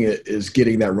best thing is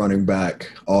getting that running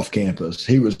back off campus.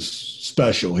 He was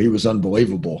special. He was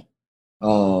unbelievable.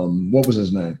 What was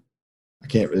his name?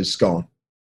 It's gone.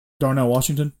 Darnell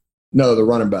Washington? No, the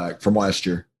running back from last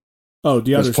year. Oh,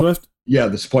 DeAndre Swift? Yeah,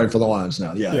 that's playing for the Lions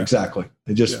now. Yeah. Exactly.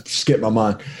 It just skipped my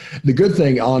mind. The good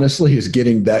thing, honestly, is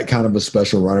getting that kind of a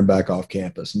special running back off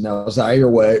campus. Now, Zaire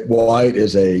White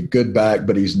is a good back,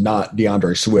 but he's not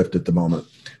DeAndre Swift at the moment.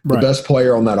 Right. The best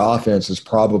player on that offense is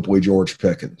you George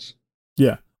Pickens.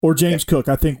 Yeah. Or James Cook.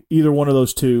 I think either one of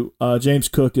those two. James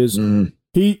Cook is you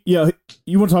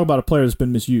want to talk about a player that's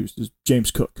been misused, is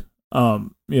James Cook.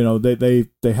 They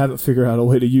haven't figured out a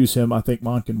way to use him. I think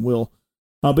Monken will.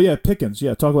 But Pickens.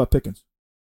 Yeah, talk about Pickens.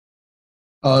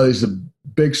 He's a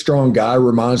big, strong guy.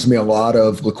 Reminds me a lot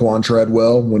of Laquan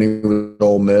Treadwell when he was at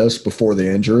Ole Miss before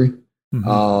the injury.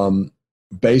 Mm-hmm.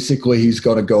 Basically, he's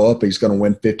going to go up. He's going to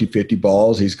win 50-50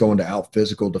 balls. He's going to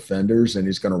out-physical defenders, and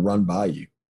he's going to run by you.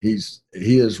 He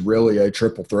is really a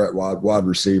triple threat wide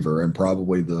receiver and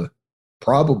probably the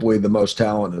most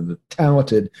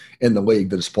talented in the league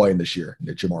that is playing this year.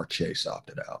 That Jamar Chase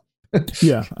opted out.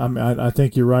 Yeah, I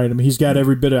think you're right. I mean, he's got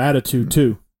every bit of attitude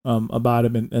too about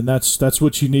him, and that's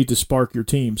what you need to spark your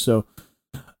team. So,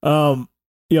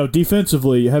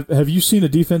 defensively, have you seen a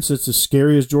defense that's as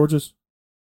scary as Georgia's?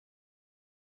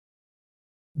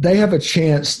 They have a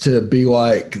chance to be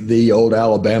like the old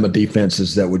Alabama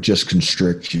defenses that would just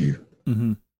constrict you.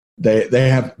 Mm-hmm. They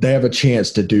have a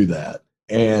chance to do that,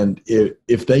 and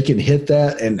if they can hit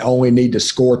that and only need to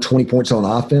score 20 points on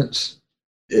offense,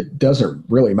 it doesn't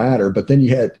really matter. But then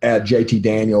you add JT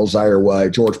Daniels, Zaire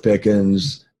White, George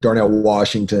Pickens, Darnell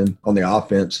Washington on the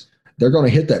offense. They're going to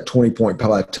hit that 20-point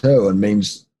plateau, and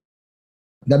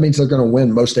that means they're going to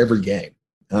win most every game.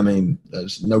 I mean,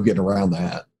 there's no getting around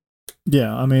that.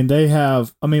 Yeah, I mean,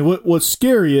 what's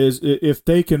scary is if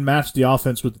they can match the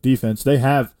offense with the defense. They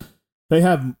have,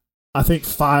 I think,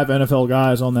 5 NFL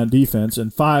guys on that defense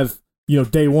and 5,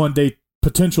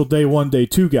 potential day 1, day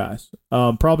 2 guys.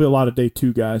 Probably a lot of day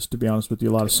 2 guys, to be honest with you,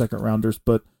 a lot of second rounders.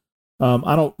 But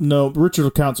I don't know. Richard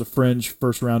LeCounte's a fringe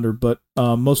first rounder, but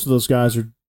most of those guys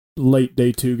are late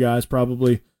day 2 guys,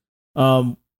 probably.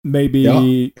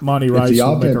 Maybe Monty Rice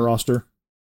will make a roster.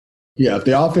 Yeah, if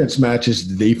the offense matches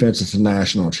the defense, it's a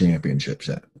national championship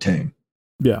team.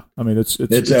 Yeah, I mean it's LSU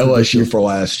ridiculous. For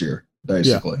last year,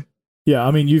 basically. Yeah,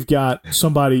 I mean you've got a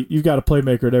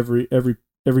playmaker at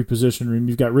every position room.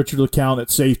 You've got Richard LeCounte at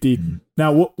safety. Mm-hmm.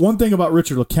 Now, one thing about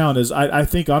Richard LeCounte is I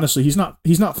think honestly he's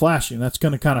not flashy, and that's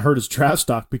going to kind of hurt his draft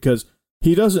stock because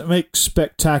he doesn't make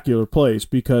spectacular plays,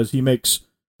 because he makes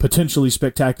potentially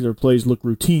spectacular plays look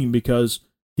routine because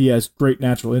he has great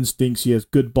natural instincts. He has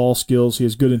good ball skills. He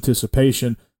has good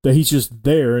anticipation. that he's just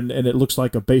there, and it looks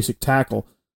like a basic tackle.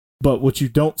 But what you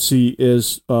don't see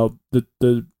is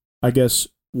the I guess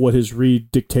what his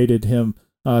read dictated him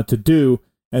to do,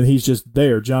 and he's just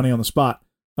there, Johnny on the spot.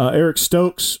 Eric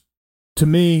Stokes, to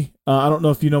me, I don't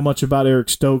know if you know much about Eric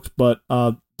Stokes, but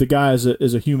the guy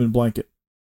is a human blanket,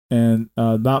 and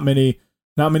not many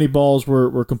balls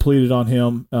were completed on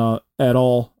him at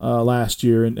all last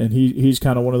year, and he's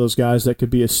kind of one of those guys that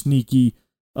could be a sneaky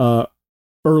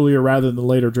earlier rather than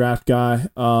later draft guy.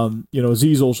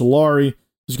 Azeez Ojulari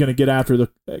is going to get after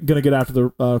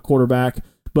the quarterback,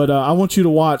 but I want you to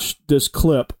watch this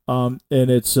clip, and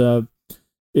it's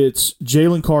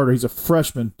Jalen Carter. He's a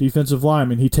freshman defensive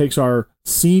lineman. He takes our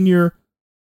senior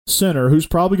center, who's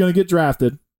probably going to get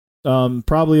drafted,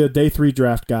 probably a day 3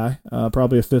 draft guy,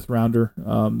 probably a 5th rounder.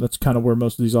 That's kind of where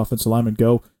most of these offensive linemen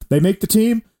go. They make the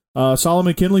team.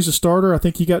 Solomon Kinley's a starter. I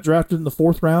think he got drafted in the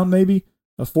 4th round, maybe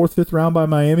a 4th, 5th round by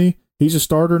Miami. He's a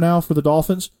starter now for the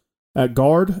Dolphins at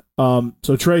guard.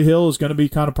 So Trey Hill is going to be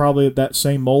kind of probably at that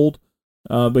same mold,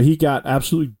 but he got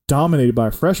absolutely dominated by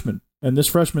a freshman, and this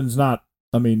freshman's not.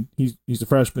 I mean, he's a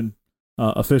freshman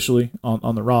officially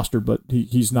on the roster, but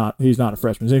he's not a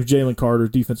freshman. His name's Jalen Carter,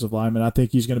 defensive lineman. I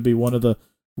think he's going to be one of the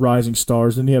rising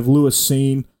stars. Then you have Lewis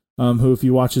Seen, who, if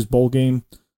you watch his bowl game,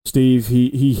 Steve,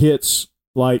 he hits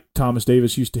like Thomas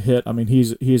Davis used to hit. I mean,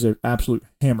 he's an absolute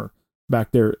hammer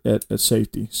back there at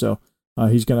safety. So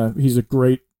he's a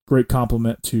great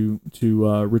compliment to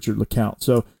Richard LeCounte.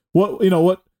 So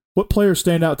what players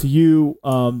stand out to you?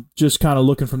 Just kind of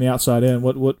looking from the outside in,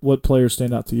 what players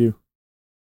stand out to you?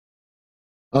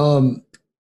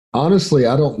 Honestly,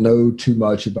 I don't know too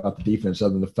much about the defense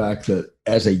other than the fact that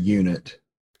as a unit,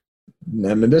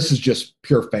 I mean, this is just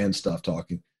pure fan stuff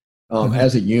talking.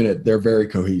 As a unit, they're very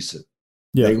cohesive.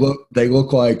 Yeah. They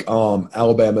look like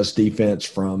Alabama's defense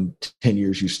from 10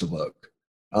 years used to look.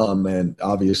 And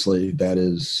obviously that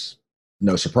is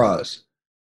no surprise.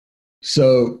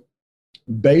 So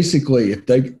basically, if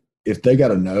they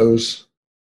got a nose,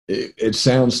 it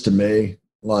sounds to me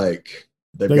like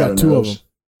they got two nose. of them.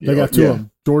 They got two of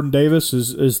them. Jordan Davis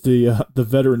is the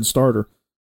veteran starter.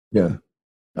 Yeah.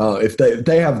 If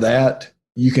they have that,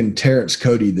 you can Terrence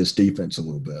Cody this defense a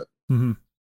little bit. Mm-hmm.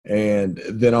 And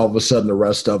then all of a sudden the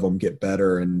rest of them get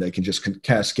better and they can just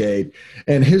cascade.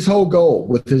 And his whole goal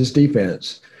with his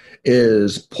defense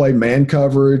is play man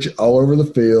coverage all over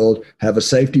the field, have a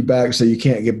safety back so you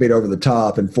can't get beat over the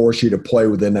top and force you to play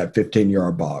within that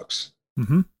 15-yard box.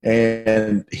 Mm-hmm.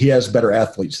 And he has better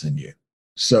athletes than you.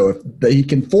 So if he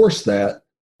can force that,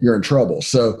 you're in trouble.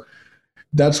 So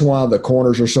that's why the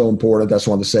corners are so important. That's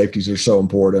why the safeties are so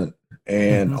important.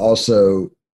 And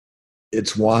also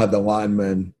it's why the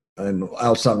linemen and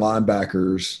outside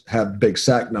linebackers have big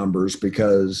sack numbers,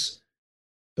 because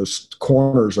those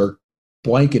corners are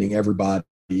blanketing everybody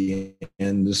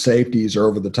and the safeties are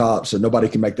over the top. So nobody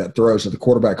can make that throw. So the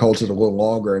quarterback holds it a little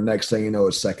longer. And next thing you know,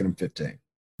 it's 2nd and 15.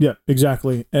 Yeah,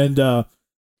 exactly. And,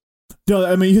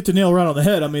 I mean, you hit the nail right on the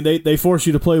head. I mean, they force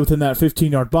you to play within that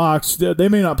 15-yard box. They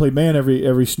may not play man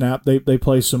every snap. They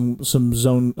play some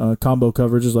zone combo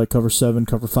coverages like cover 7,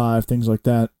 cover 5, things like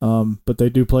that. But they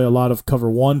do play a lot of cover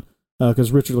 1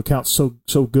 because Richard LeCounte's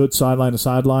so good sideline to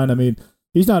sideline. I mean,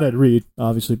 he's not Ed Reed,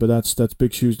 obviously, but that's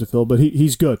big shoes to fill. But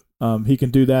he's good. He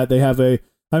can do that. They have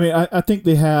I think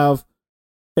they have,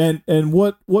 and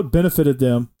what benefited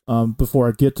them before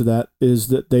I get to that is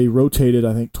that they rotated,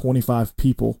 I think, 25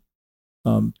 people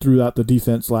throughout the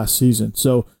defense last season.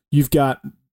 So you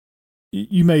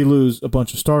may lose a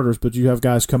bunch of starters, but you have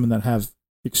guys coming that have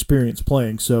experience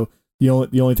playing. So the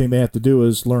only thing they have to do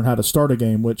is learn how to start a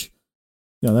game, which,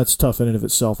 that's tough in and of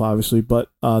itself, obviously, but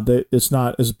it's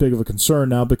not as big of a concern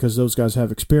now because those guys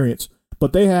have experience.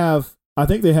 But I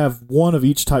think they have one of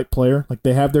each type player. Like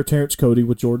they have their Terrence Cody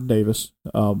with Jordan Davis.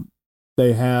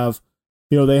 They have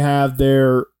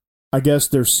their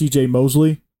CJ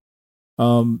Mosley.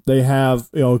 They have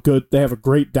a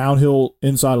great downhill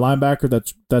inside linebacker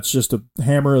that's just a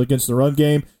hammer against the run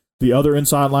game. The other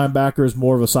inside linebacker is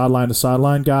more of a sideline to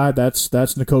sideline guy. That's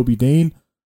Nakobe Dean.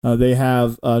 They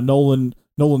have Nolan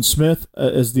Smith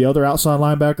as the other outside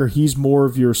linebacker. He's more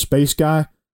of your space guy.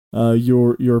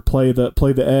 Your play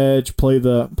the edge, play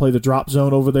the drop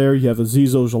zone over there. You have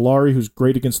Azeez Ojulari, who's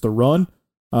great against the run.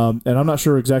 And I'm not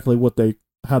sure exactly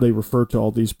how they refer to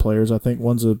all these players. I think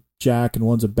one's a jack and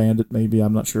one's a bandit, maybe.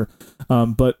 I'm not sure.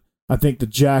 But I think the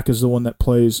jack is the one that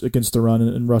plays against the run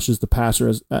and rushes the passer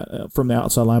as from the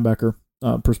outside linebacker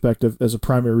perspective as a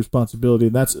primary responsibility.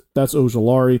 And that's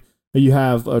Ojulari. You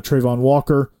have Trayvon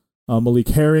Walker, Malik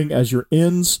Herring as your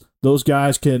ends. those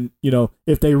guys can,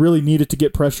 if they really needed to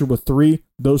get pressure with 3,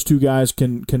 those 2 guys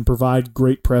can provide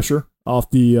great pressure off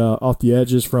the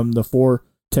edges from the 4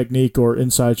 technique or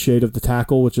inside shade of the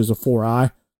tackle, which is a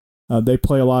 4-eye. They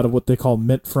play a lot of what they call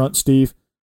mint front, Steve,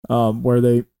 where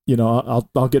they,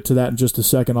 I'll get to that in just a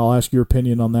second. I'll ask your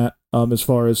opinion on that. As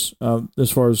far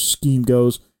as scheme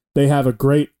goes, they have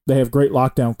great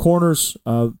lockdown corners.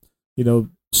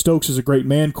 Stokes is a great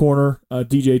man corner.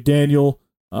 DJ Daniel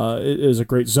is a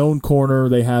great zone corner.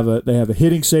 They have a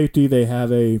hitting safety. They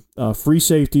have a free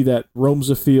safety that roams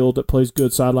the field, that plays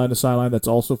good sideline to sideline. That's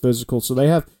also physical. So they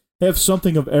have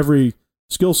something of every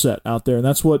skill set out there, and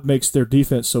that's what makes their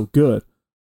defense so good.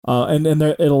 And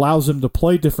it allows them to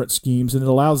play different schemes, and it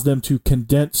allows them to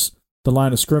condense the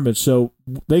line of scrimmage. So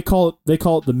they call it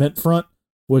the mint front,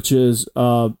 which is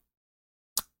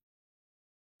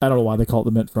I don't know why they call it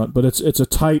the mint front, but it's a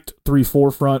tight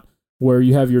 3-4 front where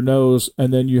you have your nose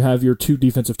and then you have your 2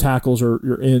 defensive tackles or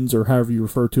your ends or however you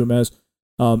refer to them as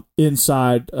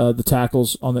inside the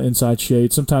tackles on the inside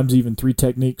shade. Sometimes even 3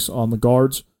 techniques on the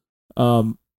guards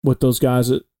with those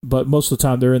guys, but most of the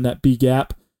time they're in that B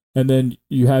gap. And then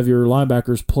you have your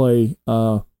linebackers play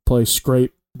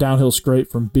downhill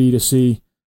scrape from B to C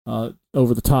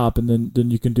over the top, and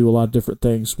then you can do a lot of different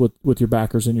things with your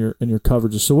backers and your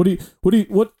coverages. So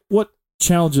what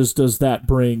challenges does that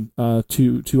bring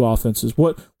to offenses?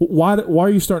 Why are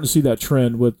you starting to see that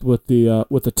trend with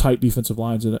the tight defensive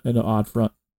lines in an odd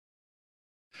front?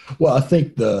 Well, I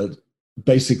think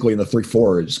basically in the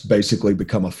 3-4 it's basically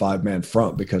become a 5-man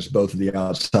front because both of the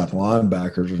outside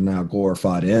linebackers are now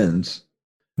glorified ends.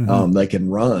 Mm-hmm. They can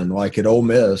run. Like at Ole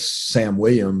Miss, Sam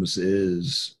Williams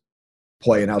is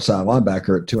playing outside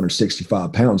linebacker at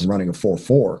 265 pounds and running a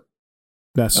 4.4.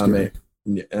 That's scary.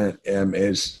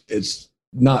 It's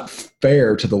not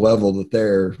fair to the level that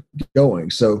they're going.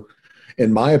 So,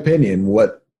 in my opinion,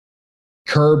 what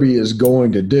Kirby is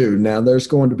going to do, now there's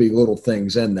going to be little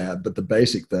things in that, but the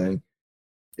basic thing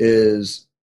is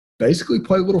basically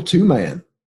play a little 2-man.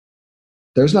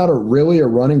 There's not really a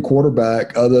running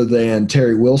quarterback other than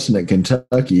Terry Wilson at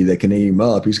Kentucky that can eat him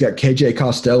up. He's got KJ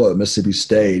Costello at Mississippi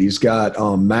State. He's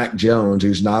got Mac Jones,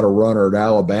 who's not a runner at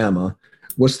Alabama.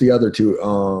 What's the other 2?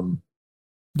 Bo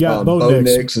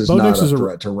Nix is not a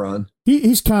threat to run.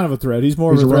 He's kind of a threat. He's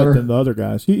more of a threat than the other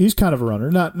guys. He's kind of a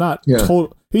runner.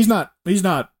 Total. He's not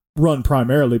run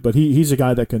primarily, but he's a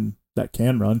guy that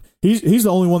can run. He's the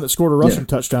only one that scored a rushing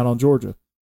touchdown on Georgia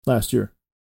last year.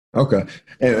 Okay.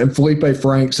 And Felipe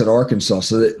Franks at Arkansas.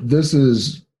 So this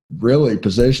is really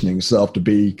positioning itself to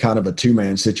be kind of a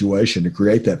 2-man situation to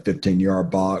create that 15-yard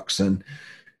box and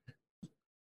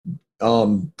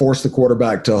force the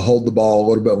quarterback to hold the ball a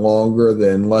little bit longer,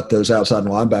 then let those outside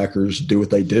linebackers do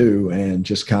what they do and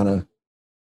just kind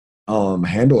of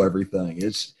handle everything.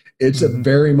 It's a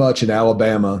very much an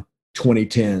Alabama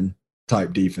 2010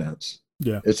 type defense.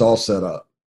 Yeah. It's all set up.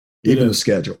 Even the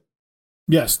schedule.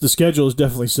 Yes, the schedule is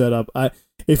definitely set up.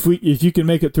 If you can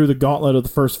make it through the gauntlet of the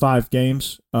first 5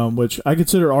 games, which I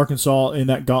consider Arkansas in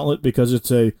that gauntlet because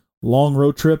it's a long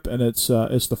road trip and it's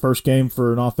the first game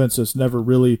for an offense that's never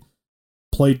really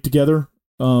played together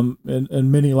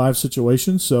in many live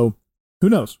situations. So who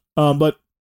knows? But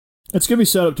it's gonna be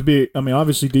set up to be. I mean,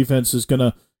 obviously, defense is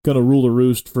gonna rule the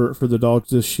roost for the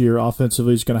Dogs this year.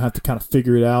 Offensively, is gonna have to kind of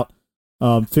figure it out,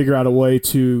 figure out a way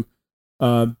to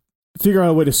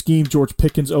scheme George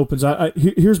Pickens opens.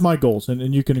 Here's my goals,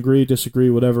 and you can agree, disagree,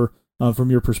 whatever from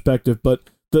your perspective. But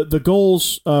the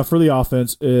goals for the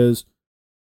offense is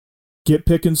get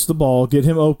Pickens the ball, get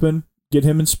him open, get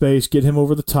him in space, get him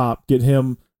over the top, get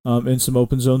him in some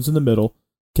open zones in the middle.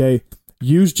 Okay,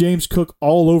 use James Cook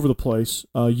all over the place.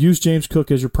 Use James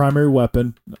Cook as your primary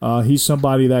weapon. He's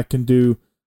somebody that can do.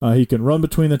 He can run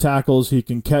between the tackles. He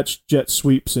can catch jet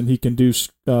sweeps, and he can do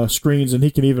screens, and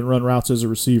he can even run routes as a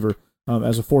receiver,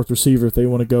 as a 4th receiver if they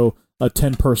want to go a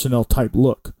 10 personnel type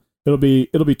look. It'll be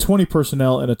 20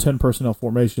 personnel and a 10 personnel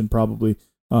formation probably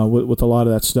with a lot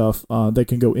of that stuff. They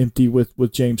can go empty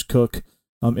with James Cook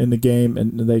in the game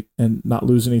and not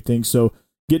lose anything. So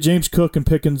get James Cook and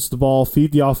Pickens the ball,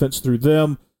 feed the offense through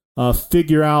them,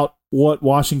 figure out what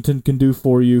Washington can do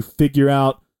for you, figure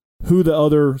out who the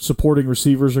other supporting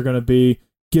receivers are going to be,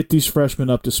 get these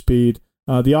freshmen up to speed.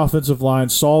 The offensive line,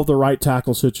 solve the right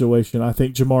tackle situation. I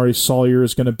think Jamari Sawyer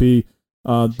is going to be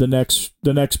the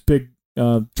next big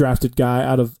drafted guy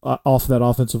off that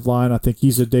offensive line. I think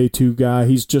he's a day 2 guy.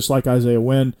 He's just like Isaiah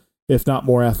Wynn, if not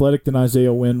more athletic than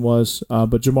Isaiah Wynn was.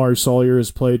 But Jamari Sawyer has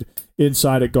played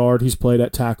inside at guard. He's played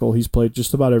at tackle. He's played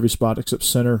just about every spot except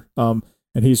center. And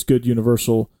he's good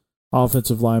universal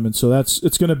offensive lineman. So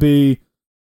it's going to be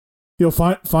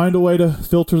find a way to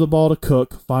filter the ball to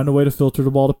Cook, find a way to filter the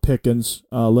ball to Pickens,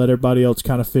 let everybody else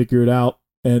kind of figure it out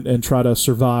and try to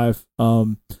survive.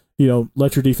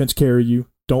 Let your defense carry you.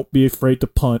 Don't be afraid to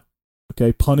punt.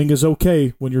 Okay, punting is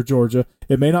okay when you're Georgia.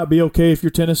 It may not be okay if you're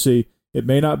Tennessee. It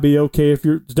may not be okay if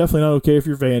it's definitely not okay if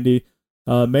you're Vandy.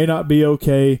 May not be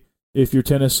okay if you're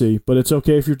Tennessee, but it's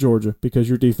okay if you're Georgia because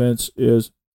your defense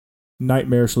is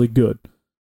nightmarishly good.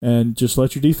 And just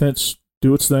let your defense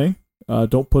do its thing.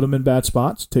 Don't put them in bad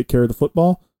spots. Take care of the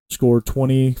football. Score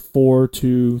 24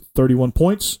 to 31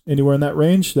 points, anywhere in that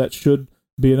range. That should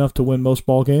be enough to win most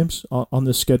ball games on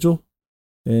this schedule.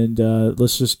 And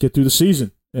let's just get through the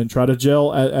season and try to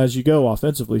gel as you go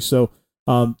offensively. So,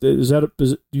 do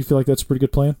you feel like that's a pretty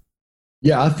good plan?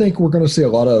 Yeah, I think we're going to see a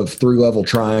lot of 3-level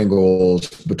triangles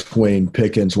between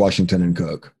Pickens, Washington, and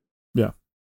Cook. Yeah.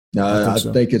 I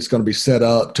think it's going to be set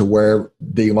up to where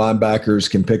the linebackers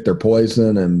can pick their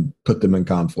poison and put them in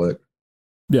conflict.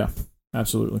 Yeah,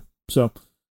 absolutely. So,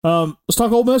 let's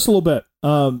talk Ole Miss a little bit.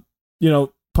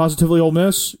 Positively Ole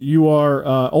Miss. You are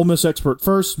Ole Miss expert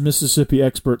first, Mississippi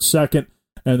expert second,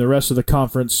 and the rest of the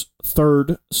conference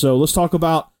third. So let's talk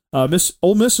about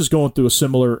Ole Miss is going through a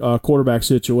similar quarterback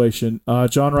situation.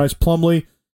 John Rice Plumlee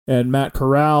and Matt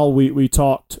Corral. We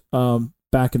talked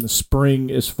back in the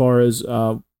spring as far as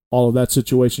all of that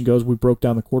situation goes. We broke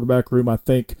down the quarterback room. I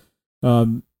think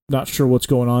not sure what's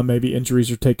going on. Maybe injuries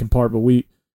are taking part, but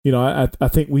I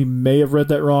think we may have read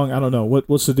that wrong. I don't know.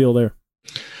 What's the deal there?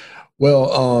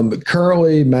 Well,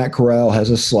 currently Matt Corral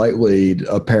has a slight lead,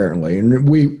 apparently. And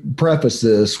we preface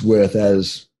this with,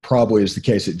 as probably is the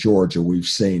case at Georgia, we've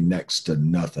seen next to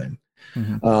nothing.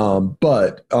 Mm-hmm.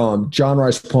 But John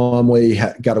Rice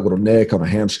Plumlee got a little nick on a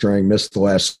hamstring, missed the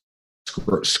last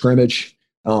scrimmage.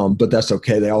 But that's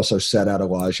okay. They also set out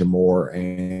Elijah Moore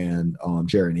and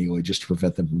Jerry Neely just to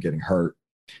prevent them from getting hurt.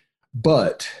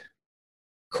 But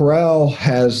Corral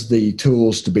has the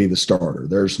tools to be the starter.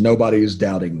 There's nobody who's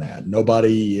doubting that.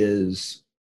 Nobody is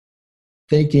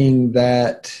thinking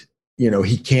that,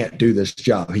 he can't do this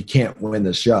job. He can't win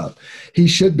this job. He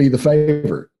should be the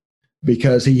favorite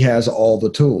because he has all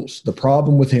the tools. The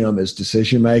problem with him is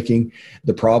decision-making.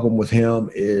 The problem with him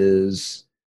is,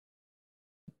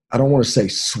 I don't want to say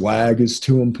swag is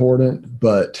too important,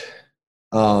 but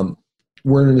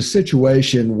we're in a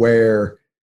situation where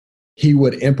he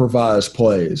would improvise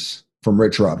plays from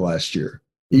Rich Rod last year.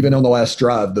 Even on the last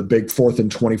drive, the big 4th and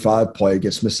 25 play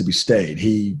against Mississippi State,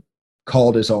 he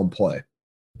called his own play.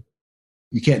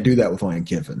 You can't do that with Lane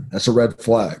Kiffin. That's a red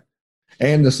flag.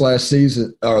 And this last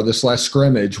season, or this last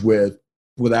scrimmage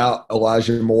without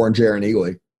Elijah Moore and Jerry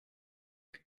Neely,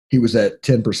 he was at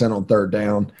 10% on third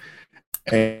down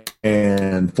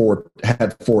and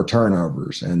had 4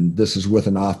 turnovers. And this is with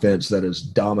an offense that has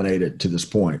dominated to this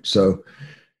point. So,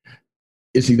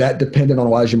 is he that dependent on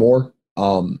Elijah Moore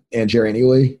and Jerry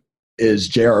Neely? Is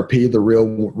JRP the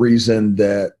real reason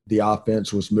that the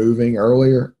offense was moving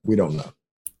earlier? We don't know.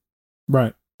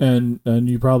 Right, and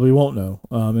you probably won't know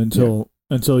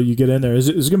until you get in there. Is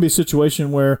it going to be a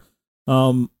situation where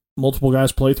multiple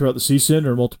guys play throughout the season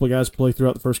or multiple guys play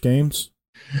throughout the first games?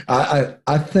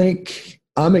 I think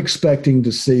I'm expecting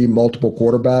to see multiple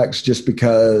quarterbacks just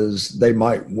because they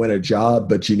might win a job,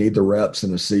 but you need the reps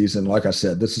in a season. Like I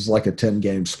said, this is like a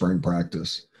 10-game spring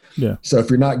practice. Yeah. So if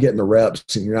you're not getting the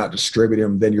reps and you're not distributing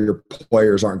them, then your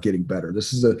players aren't getting better.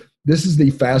 This is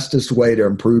the fastest way to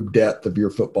improve depth of your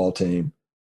football team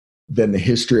than the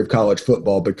history of college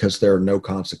football because there are no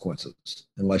consequences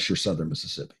unless you're Southern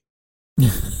Mississippi.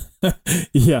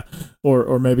 Yeah,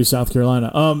 or maybe South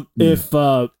Carolina. If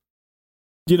I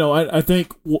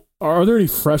think, are there any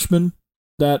freshmen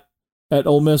that at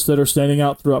Ole Miss that are standing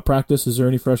out throughout practice? Is there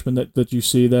any freshmen that you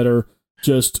see that are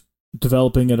just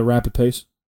developing at a rapid pace?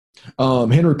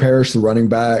 Henry Parrish, the running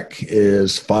back,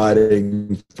 is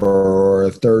fighting for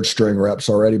 3rd string reps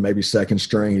already, maybe 2nd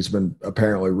string. He's been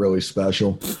apparently really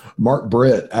special. Mark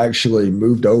Britt actually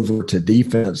moved over to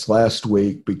defense last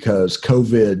week because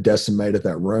COVID decimated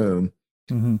that room,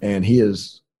 and he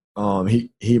is he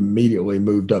immediately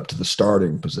moved up to the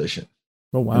starting position.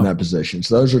 Oh, wow. In that position.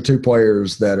 So those are 2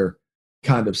 players that are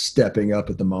kind of stepping up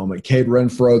at the moment. Cade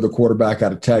Renfro, the quarterback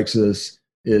out of Texas,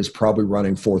 is probably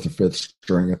running 4th or 5th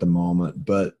string at the moment.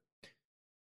 But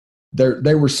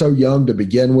they were so young to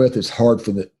begin with, it's hard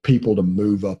for the people to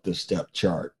move up the depth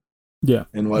chart. Yeah.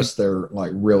 Unless they're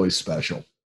like really special.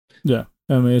 Yeah.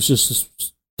 I mean, it's just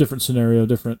a different scenario,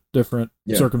 different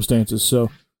circumstances. So,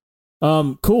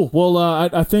 cool. Well,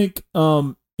 I think,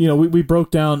 we broke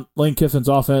down Lane Kiffin's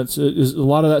offense. Is a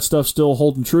lot of that stuff still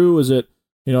holding true? Is it,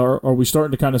 are we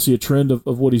starting to kind of see a trend of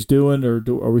what he's doing, or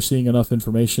are we seeing enough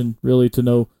information really to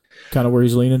know kind of where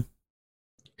he's leaning?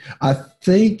 I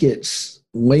think it's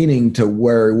leaning to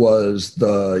where it was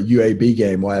the UAB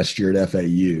game last year at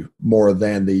FAU more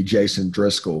than the Jason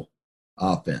Driscoll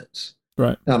offense.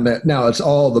 Right. Now it's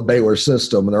all the Baylor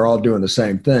system, and they're all doing the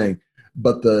same thing,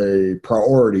 but the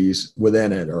priorities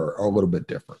within it are a little bit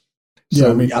different.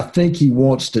 So yeah, I think he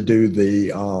wants to do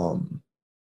the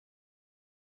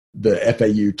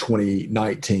FAU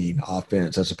 2019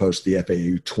 offense as opposed to the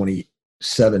FAU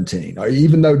 2017.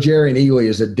 Even though Jerry Neely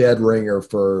is a dead ringer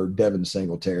for Devin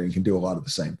Singletary and can do a lot of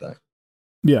the same thing.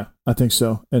 Yeah, I think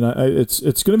so. And it's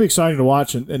going to be exciting to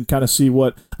watch and kind of see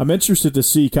what – I'm interested to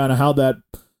see kind of how that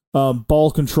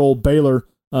ball control Baylor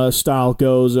style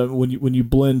goes when you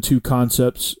blend two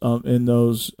concepts in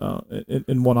those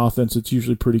in one offense. It's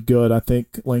usually pretty good. I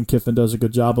think Lane Kiffin does a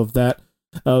good job of that.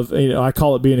 I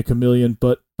call it being a chameleon,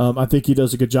 but I think he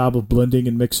does a good job of blending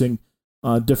and mixing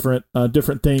different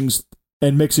things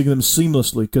and mixing them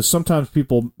seamlessly, because sometimes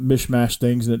people mishmash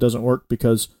things and it doesn't work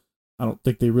because I don't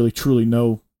think they really truly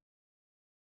know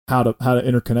how to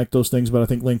interconnect those things. But I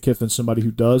think Lane Kiffin's somebody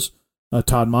who does.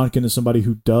 Todd Monken is somebody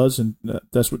who does, and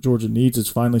that's what Georgia needs. Is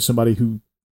finally somebody who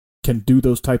can do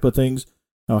those type of things.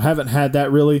 Haven't had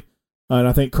that really, and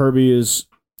I think Kirby's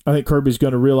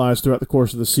going to realize throughout the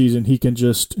course of the season he can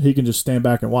just stand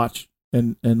back and watch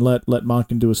and let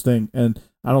Monken do his thing. And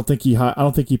I don't think he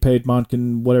paid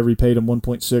Monken whatever he paid him,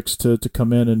 1.6 to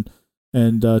come in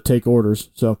and take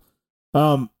orders. So,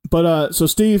 so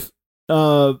Steve,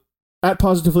 at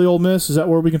Positively Ole Miss, is that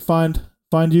where we can find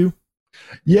you?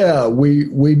 Yeah,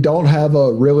 we don't have a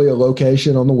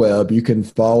location on the web. You can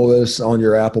follow us on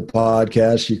your Apple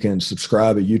Podcasts. You can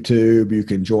subscribe at YouTube. You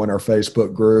can join our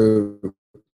Facebook group.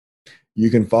 You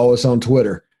can follow us on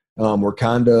Twitter. We're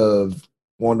kind of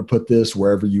wanting to put this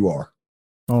wherever you are.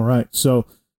 All right. So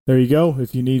there you go.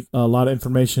 If you need a lot of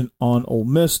information on Ole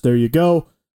Miss, there you go.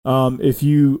 If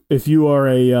you are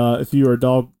a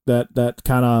dog that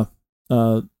kind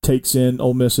of takes in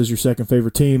Ole Miss as your second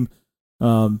favorite team,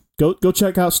 go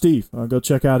check out Steve. Go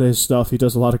check out his stuff. He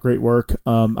does a lot of great work.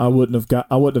 I wouldn't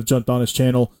have jumped on his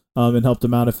channel and helped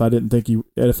him out if I didn't think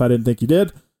he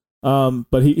did.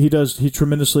 But he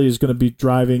tremendously is going to be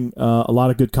driving a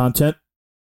lot of good content,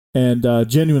 and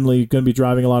genuinely going to be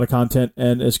driving a lot of content,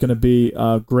 and it's going to be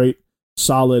great,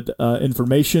 solid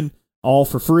information, all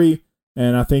for free.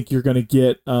 And I think you're going to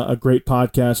get a great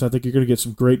podcast. I think you're going to get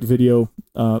some great video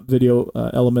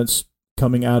elements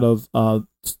coming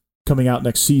out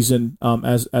next season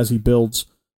as he builds.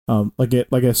 Like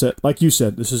you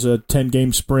said, this is a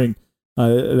 10-game spring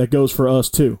that goes for us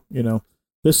too. You know,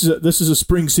 this is a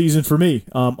spring season for me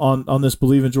on this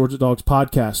Believe in Georgia Dogs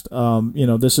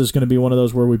podcast. This is going to be one of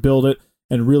those where we build it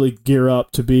and really gear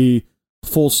up to be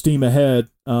full steam ahead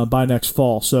by next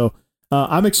fall. So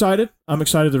I'm excited. I'm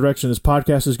excited the direction this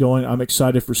podcast is going. I'm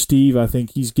excited for Steve. I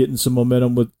think he's getting some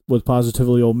momentum with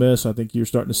Positively Ole Miss. I think you're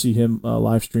starting to see him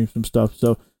live stream some stuff.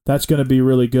 So that's going to be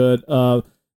really good.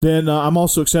 Then I'm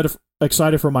also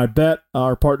excited for my bet.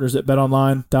 Our partners at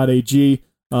betonline.ag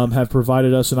have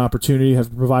provided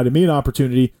me an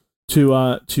opportunity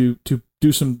to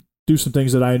do some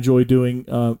things that I enjoy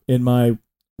doing in my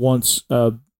once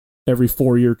every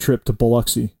 4-year trip to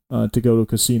Biloxi to go to a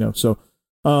casino. So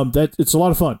that it's a lot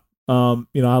of fun.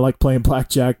 I like playing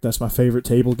blackjack. That's my favorite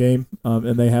table game,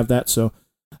 and they have that. So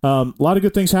a lot of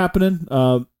good things happening.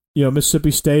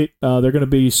 Mississippi State, they're going to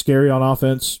be scary on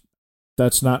offense.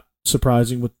 That's not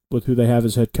surprising with who they have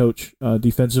as head coach.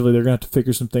 Defensively, they're going to have to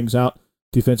figure some things out.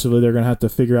 Defensively, they're going to have to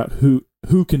figure out who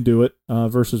can do it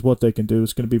versus what they can do.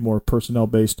 It's going to be more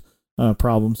personnel-based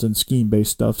problems than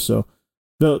scheme-based stuff. So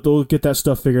they'll get that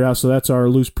stuff figured out. So that's our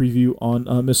loose preview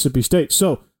on Mississippi State.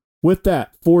 So with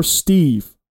that, for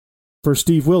Steve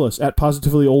Willis at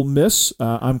Positively Ole Miss,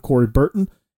 I'm Corey Burton,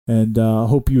 and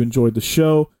hope you enjoyed the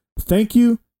show. Thank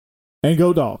you, and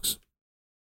go Dogs.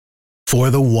 For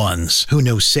the ones who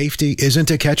know safety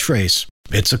isn't a catchphrase,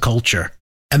 it's a culture.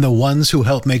 And the ones who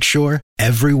help make sure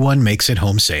everyone makes it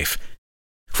home safe.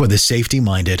 For the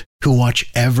safety-minded who watch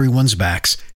everyone's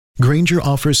backs, Grainger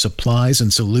offers supplies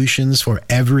and solutions for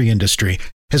every industry,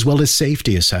 as well as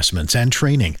safety assessments and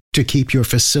training to keep your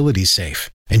facilities safe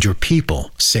and your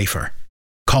people safer.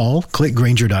 Call, click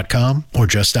Grainger.com, or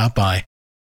just stop by.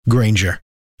 Grainger,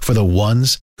 for the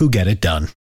ones who get it done.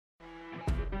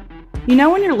 You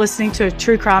know when you're listening to a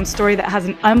true crime story that has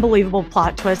an unbelievable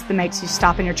plot twist that makes you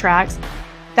stop in your tracks?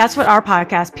 That's what our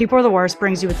podcast, People Are the Worst,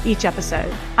 brings you with each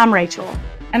episode. I'm Rachel.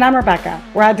 And I'm Rebecca.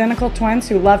 We're identical twins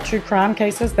who love true crime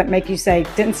cases that make you say,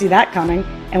 didn't see that coming,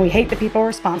 and we hate the people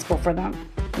responsible for them.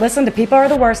 Listen to People Are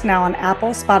the Worst now on Apple,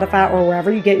 Spotify, or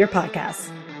wherever you get your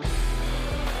podcasts.